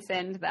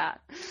transcend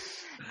that.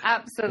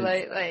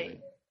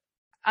 Absolutely.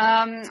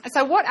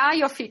 So what are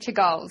your future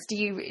goals? Do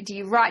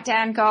you write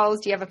down goals?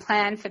 Do you have a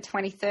plan for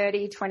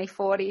 2030,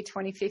 2040,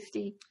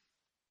 2050?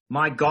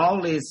 My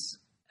goal is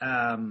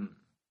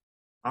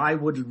I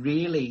would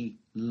really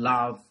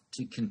love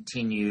to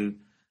continue,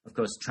 of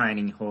course,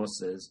 training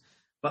horses.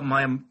 But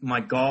my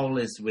goal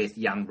is with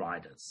young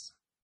riders.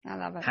 I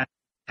love it. Have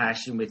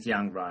passion with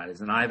young riders.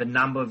 And I have a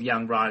number of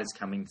young riders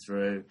coming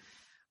through.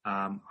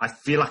 I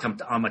feel like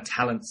I'm a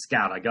talent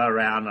scout. I go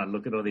around and I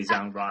look at all these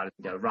young riders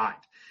and go, right,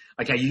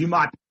 okay, you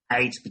might be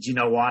 8, but you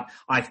know what?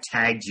 I've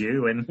tagged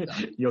you and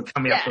you're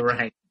coming up the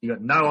rank. You've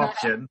got no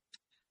option.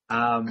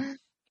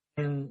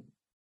 And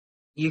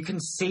you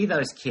can see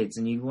those kids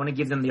and you want to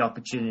give them the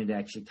opportunity to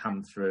actually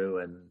come through.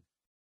 And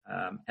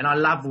I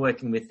love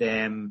working with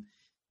them.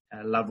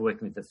 I love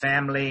working with the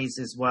families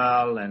as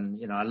well. And,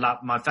 I love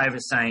my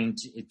favorite saying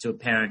to a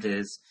parent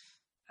is,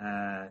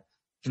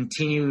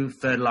 continue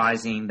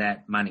fertilizing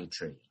that money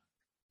tree.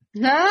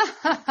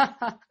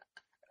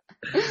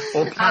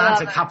 Or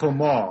plant a couple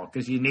more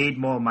because you need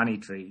more money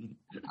tree.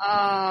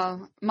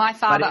 Oh, my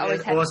father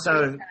always had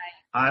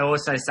I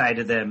also say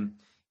to them,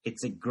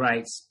 it's a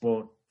great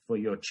sport for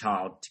your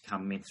child to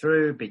come in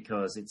through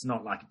because it's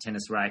not like a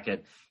tennis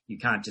racket. You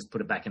can't just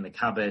put it back in the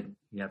cupboard.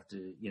 You have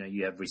to,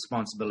 you have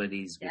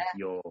responsibilities with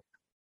your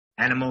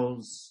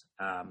animals.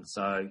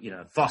 So,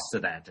 foster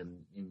that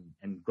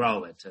and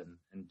grow it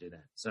and do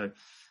that. So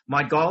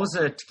my goals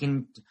are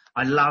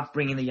I love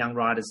bringing the young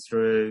riders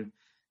through,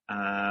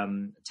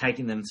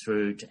 taking them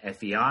through to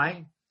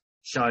FEI,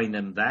 showing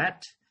them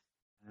that.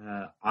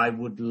 I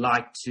would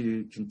like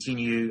to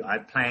continue. I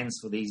have plans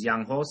for these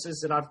young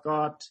horses that I've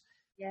got.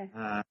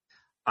 Yeah.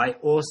 I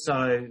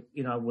also,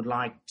 would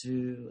like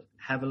to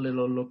have a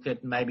little look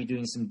at maybe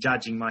doing some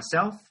judging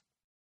myself.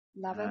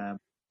 Love it.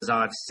 Because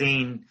I've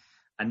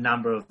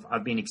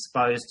been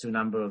exposed to a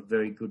number of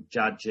very good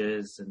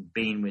judges and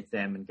been with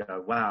them and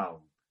go,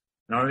 wow.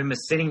 And I remember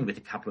sitting with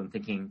a couple and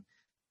thinking,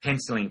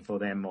 penciling for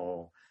them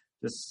or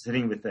just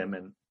sitting with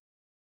them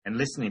and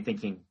listening,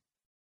 thinking,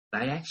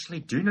 they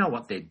actually do know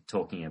what they're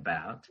talking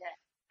about,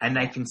 and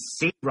they can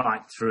see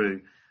right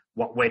through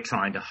what we're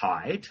trying to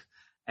hide.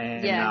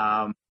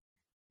 And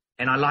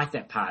and I like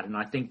that part, and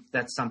I think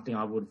that's something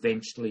I would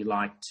eventually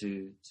like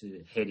to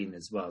head in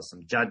as well.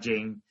 Some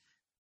judging,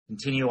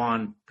 continue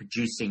on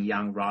producing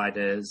young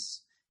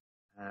riders.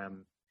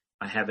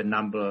 I have a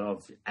number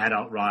of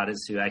adult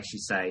riders who actually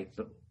say,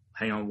 but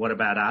hang on, what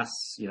about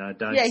us?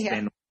 Don't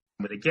spend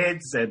with the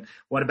kids, and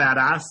what about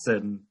us?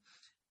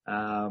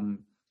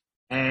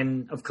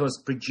 And of course,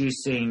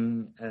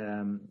 producing,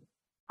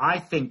 I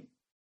think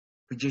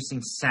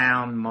producing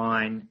sound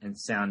mind and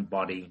sound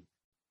body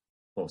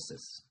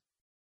horses.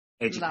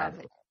 Educated. Love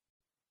it.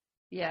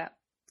 Yeah,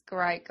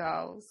 great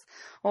goals.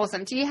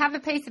 Awesome. Do you have a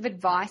piece of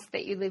advice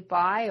that you live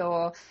by,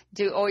 or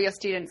do all your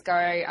students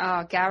go,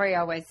 oh, Gary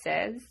always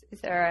says?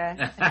 Is there a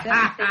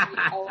certain thing you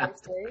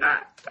always do?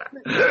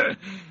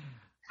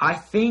 I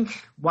think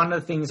one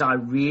of the things I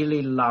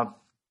really love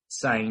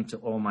saying to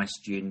all my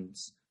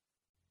students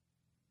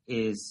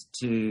is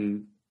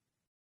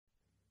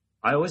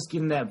I always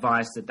give them the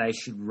advice that they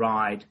should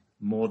ride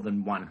more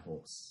than one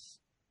horse.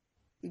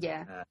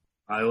 Yeah.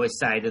 I always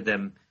say to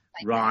them,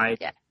 ride,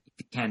 if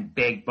you can,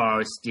 beg,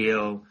 borrow,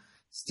 steal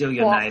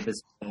your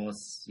neighbour's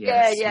horse.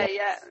 Yeah.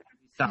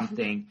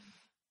 Something.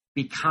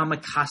 Become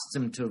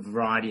accustomed to a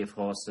variety of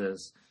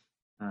horses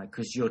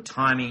because your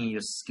timing and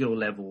your skill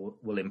level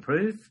will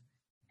improve.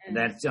 And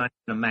that's going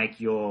to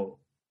make your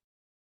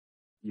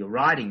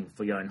riding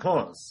for your own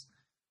horse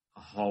a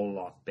whole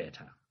lot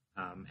better.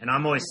 And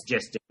I'm always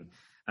suggesting,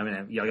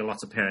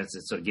 lots of parents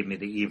that sort of give me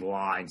the evil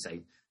eye and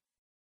say,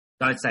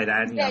 don't say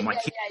that. My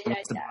kid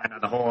wants to buy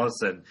another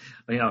horse, and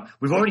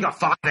we've already got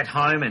 5 at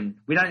home, and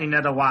we don't need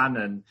another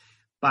one.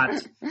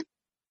 But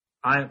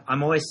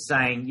I'm always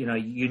saying,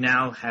 you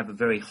now have a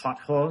very hot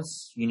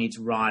horse. You need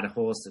to ride a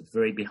horse that's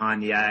very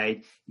behind the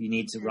age. You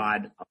need to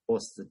ride a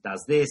horse that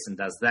does this and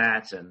does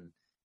that, and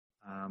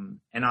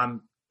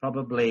I'm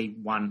probably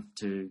one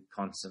to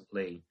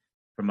constantly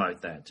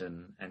promote that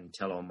and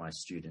tell all my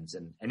students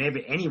and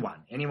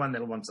anyone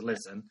that wants to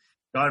listen,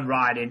 go and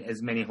ride in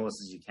as many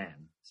horses as you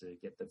can to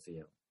get the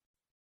feel.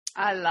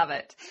 I love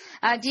it.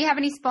 Do you have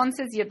any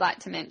sponsors you'd like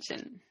to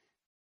mention?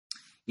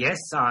 Yes,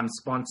 I'm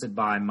sponsored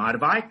by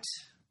Motorbite.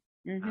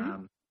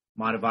 Mm-hmm.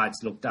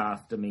 Motorbite's looked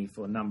after me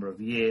for a number of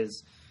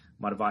years.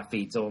 Motorbite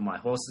feeds all my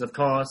horses, of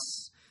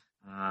course.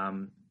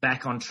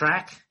 Back on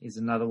Track is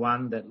another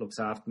one that looks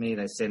after me.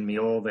 They send me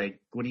all their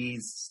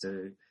goodies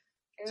for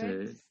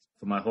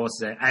my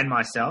horses and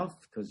myself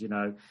because,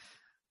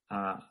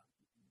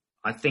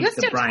 I think you're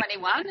still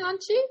 21,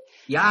 aren't you?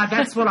 Yeah,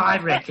 that's what I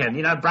reckon.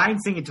 Brain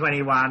singing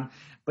 21,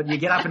 but you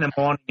get up in the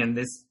morning and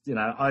this,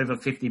 over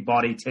 50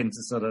 body tends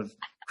to sort of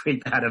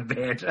creep out of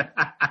bed.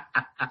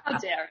 How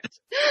dare it?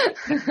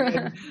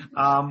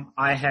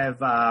 I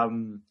have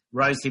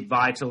Rose Hip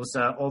Vital,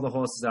 so all the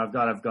horses I've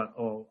got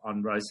all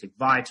on Rose Hip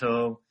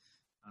Vital.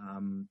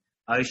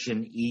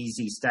 Ocean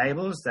Easy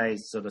Stables, they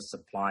sort of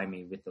supply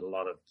me with a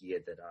lot of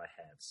gear that I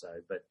have.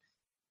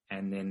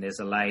 And then there's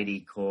a lady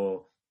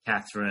called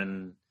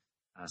Catherine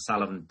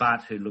Sullivan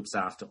Butt who looks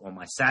after all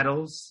my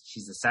saddles.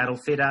 She's a saddle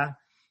fitter,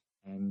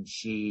 and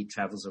she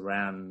travels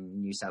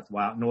around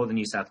northern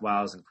New South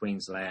Wales and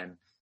Queensland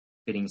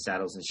fitting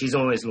saddles, and she's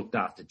always looked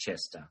after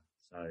Chester.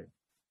 So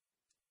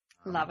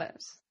love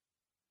it.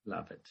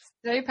 Love it.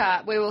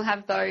 Super. We will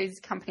have those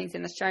companies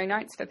in the show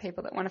notes for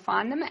people that want to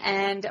find them.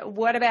 And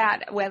what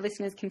about where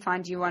listeners can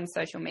find you on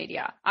social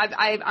media?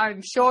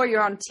 I'm sure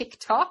you're on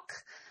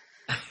TikTok.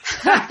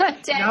 No,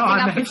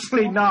 I'm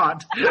actually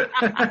not.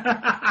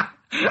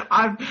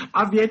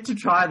 I've yet to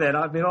try that.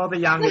 I mean, all the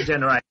younger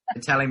generation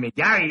are telling me,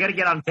 Gary, you got to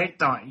get on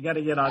TikTok. You got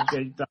to get on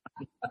TikTok.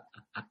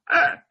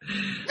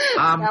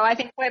 No, I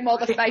think we're more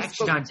the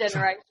Facebook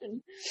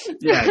generation.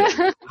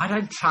 Yeah, I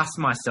don't trust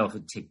myself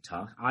at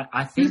TikTok.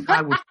 I think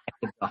I would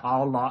take it the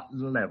whole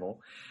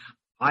level.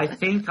 I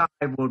think I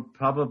would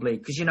probably,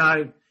 because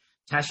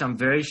Tash, I'm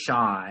very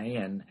shy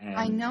and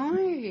I know.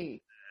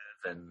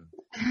 And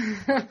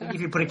I think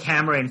if you put a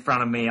camera in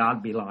front of me,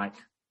 I'd be like,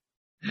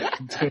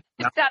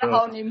 start a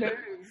whole new move.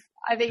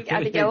 I think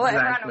exactly. Everyone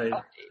will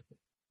copy.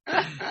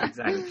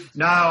 Exactly.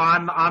 No,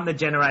 I'm the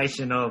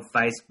generation of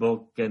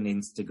Facebook and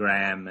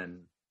Instagram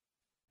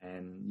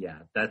and yeah,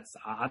 that's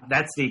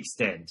the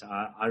extent.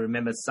 I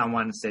remember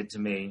someone said to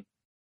me,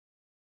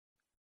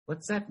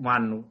 "What's that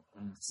one?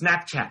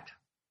 Snapchat."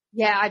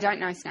 Yeah, I don't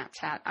know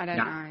Snapchat. I don't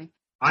know.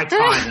 I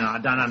tried and I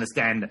don't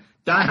understand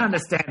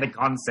the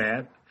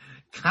concept.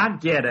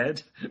 Can't get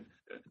it.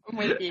 I'm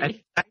with you. I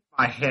shake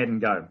my head and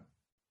go,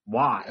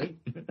 why?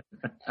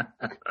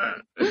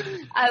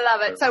 I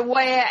love it. So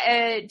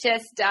where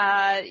just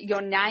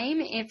your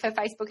name for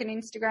Facebook and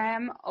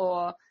Instagram,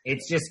 or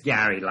it's just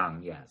Gary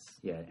Lung, yes,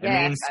 yeah,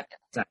 and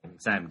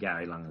same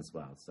Gary Lung as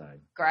well. So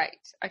great.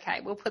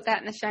 Okay, we'll put that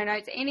in the show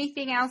notes.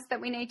 Anything else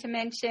that we need to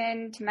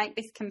mention to make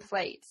this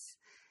complete?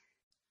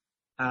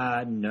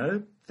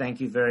 No, thank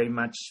you very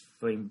much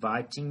for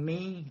inviting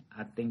me.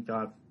 I think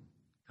I've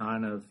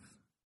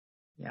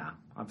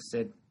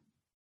said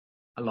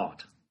a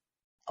lot.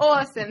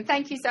 Awesome.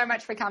 Thank you so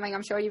much for coming.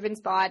 I'm sure you've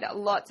inspired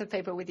lots of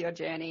people with your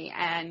journey,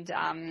 and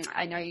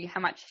I know how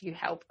much you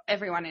help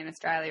everyone in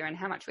Australia and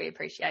how much we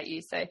appreciate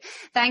you. So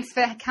thanks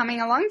for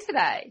coming along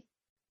today.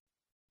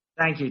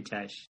 Thank you,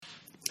 Tash.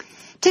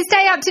 To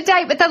stay up to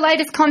date with the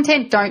latest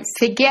content, don't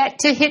forget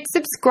to hit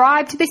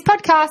subscribe to this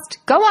podcast.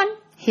 Go on.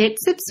 Hit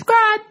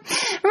subscribe.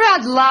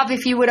 I'd love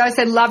if you would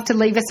also love to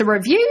leave us a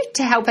review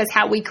to help us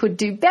how we could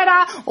do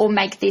better or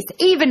make this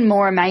even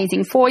more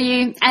amazing for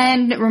you.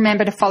 And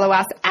remember to follow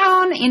us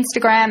on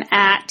Instagram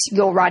at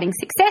Your Writing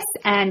Success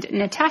and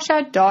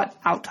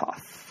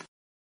natasha.althoff.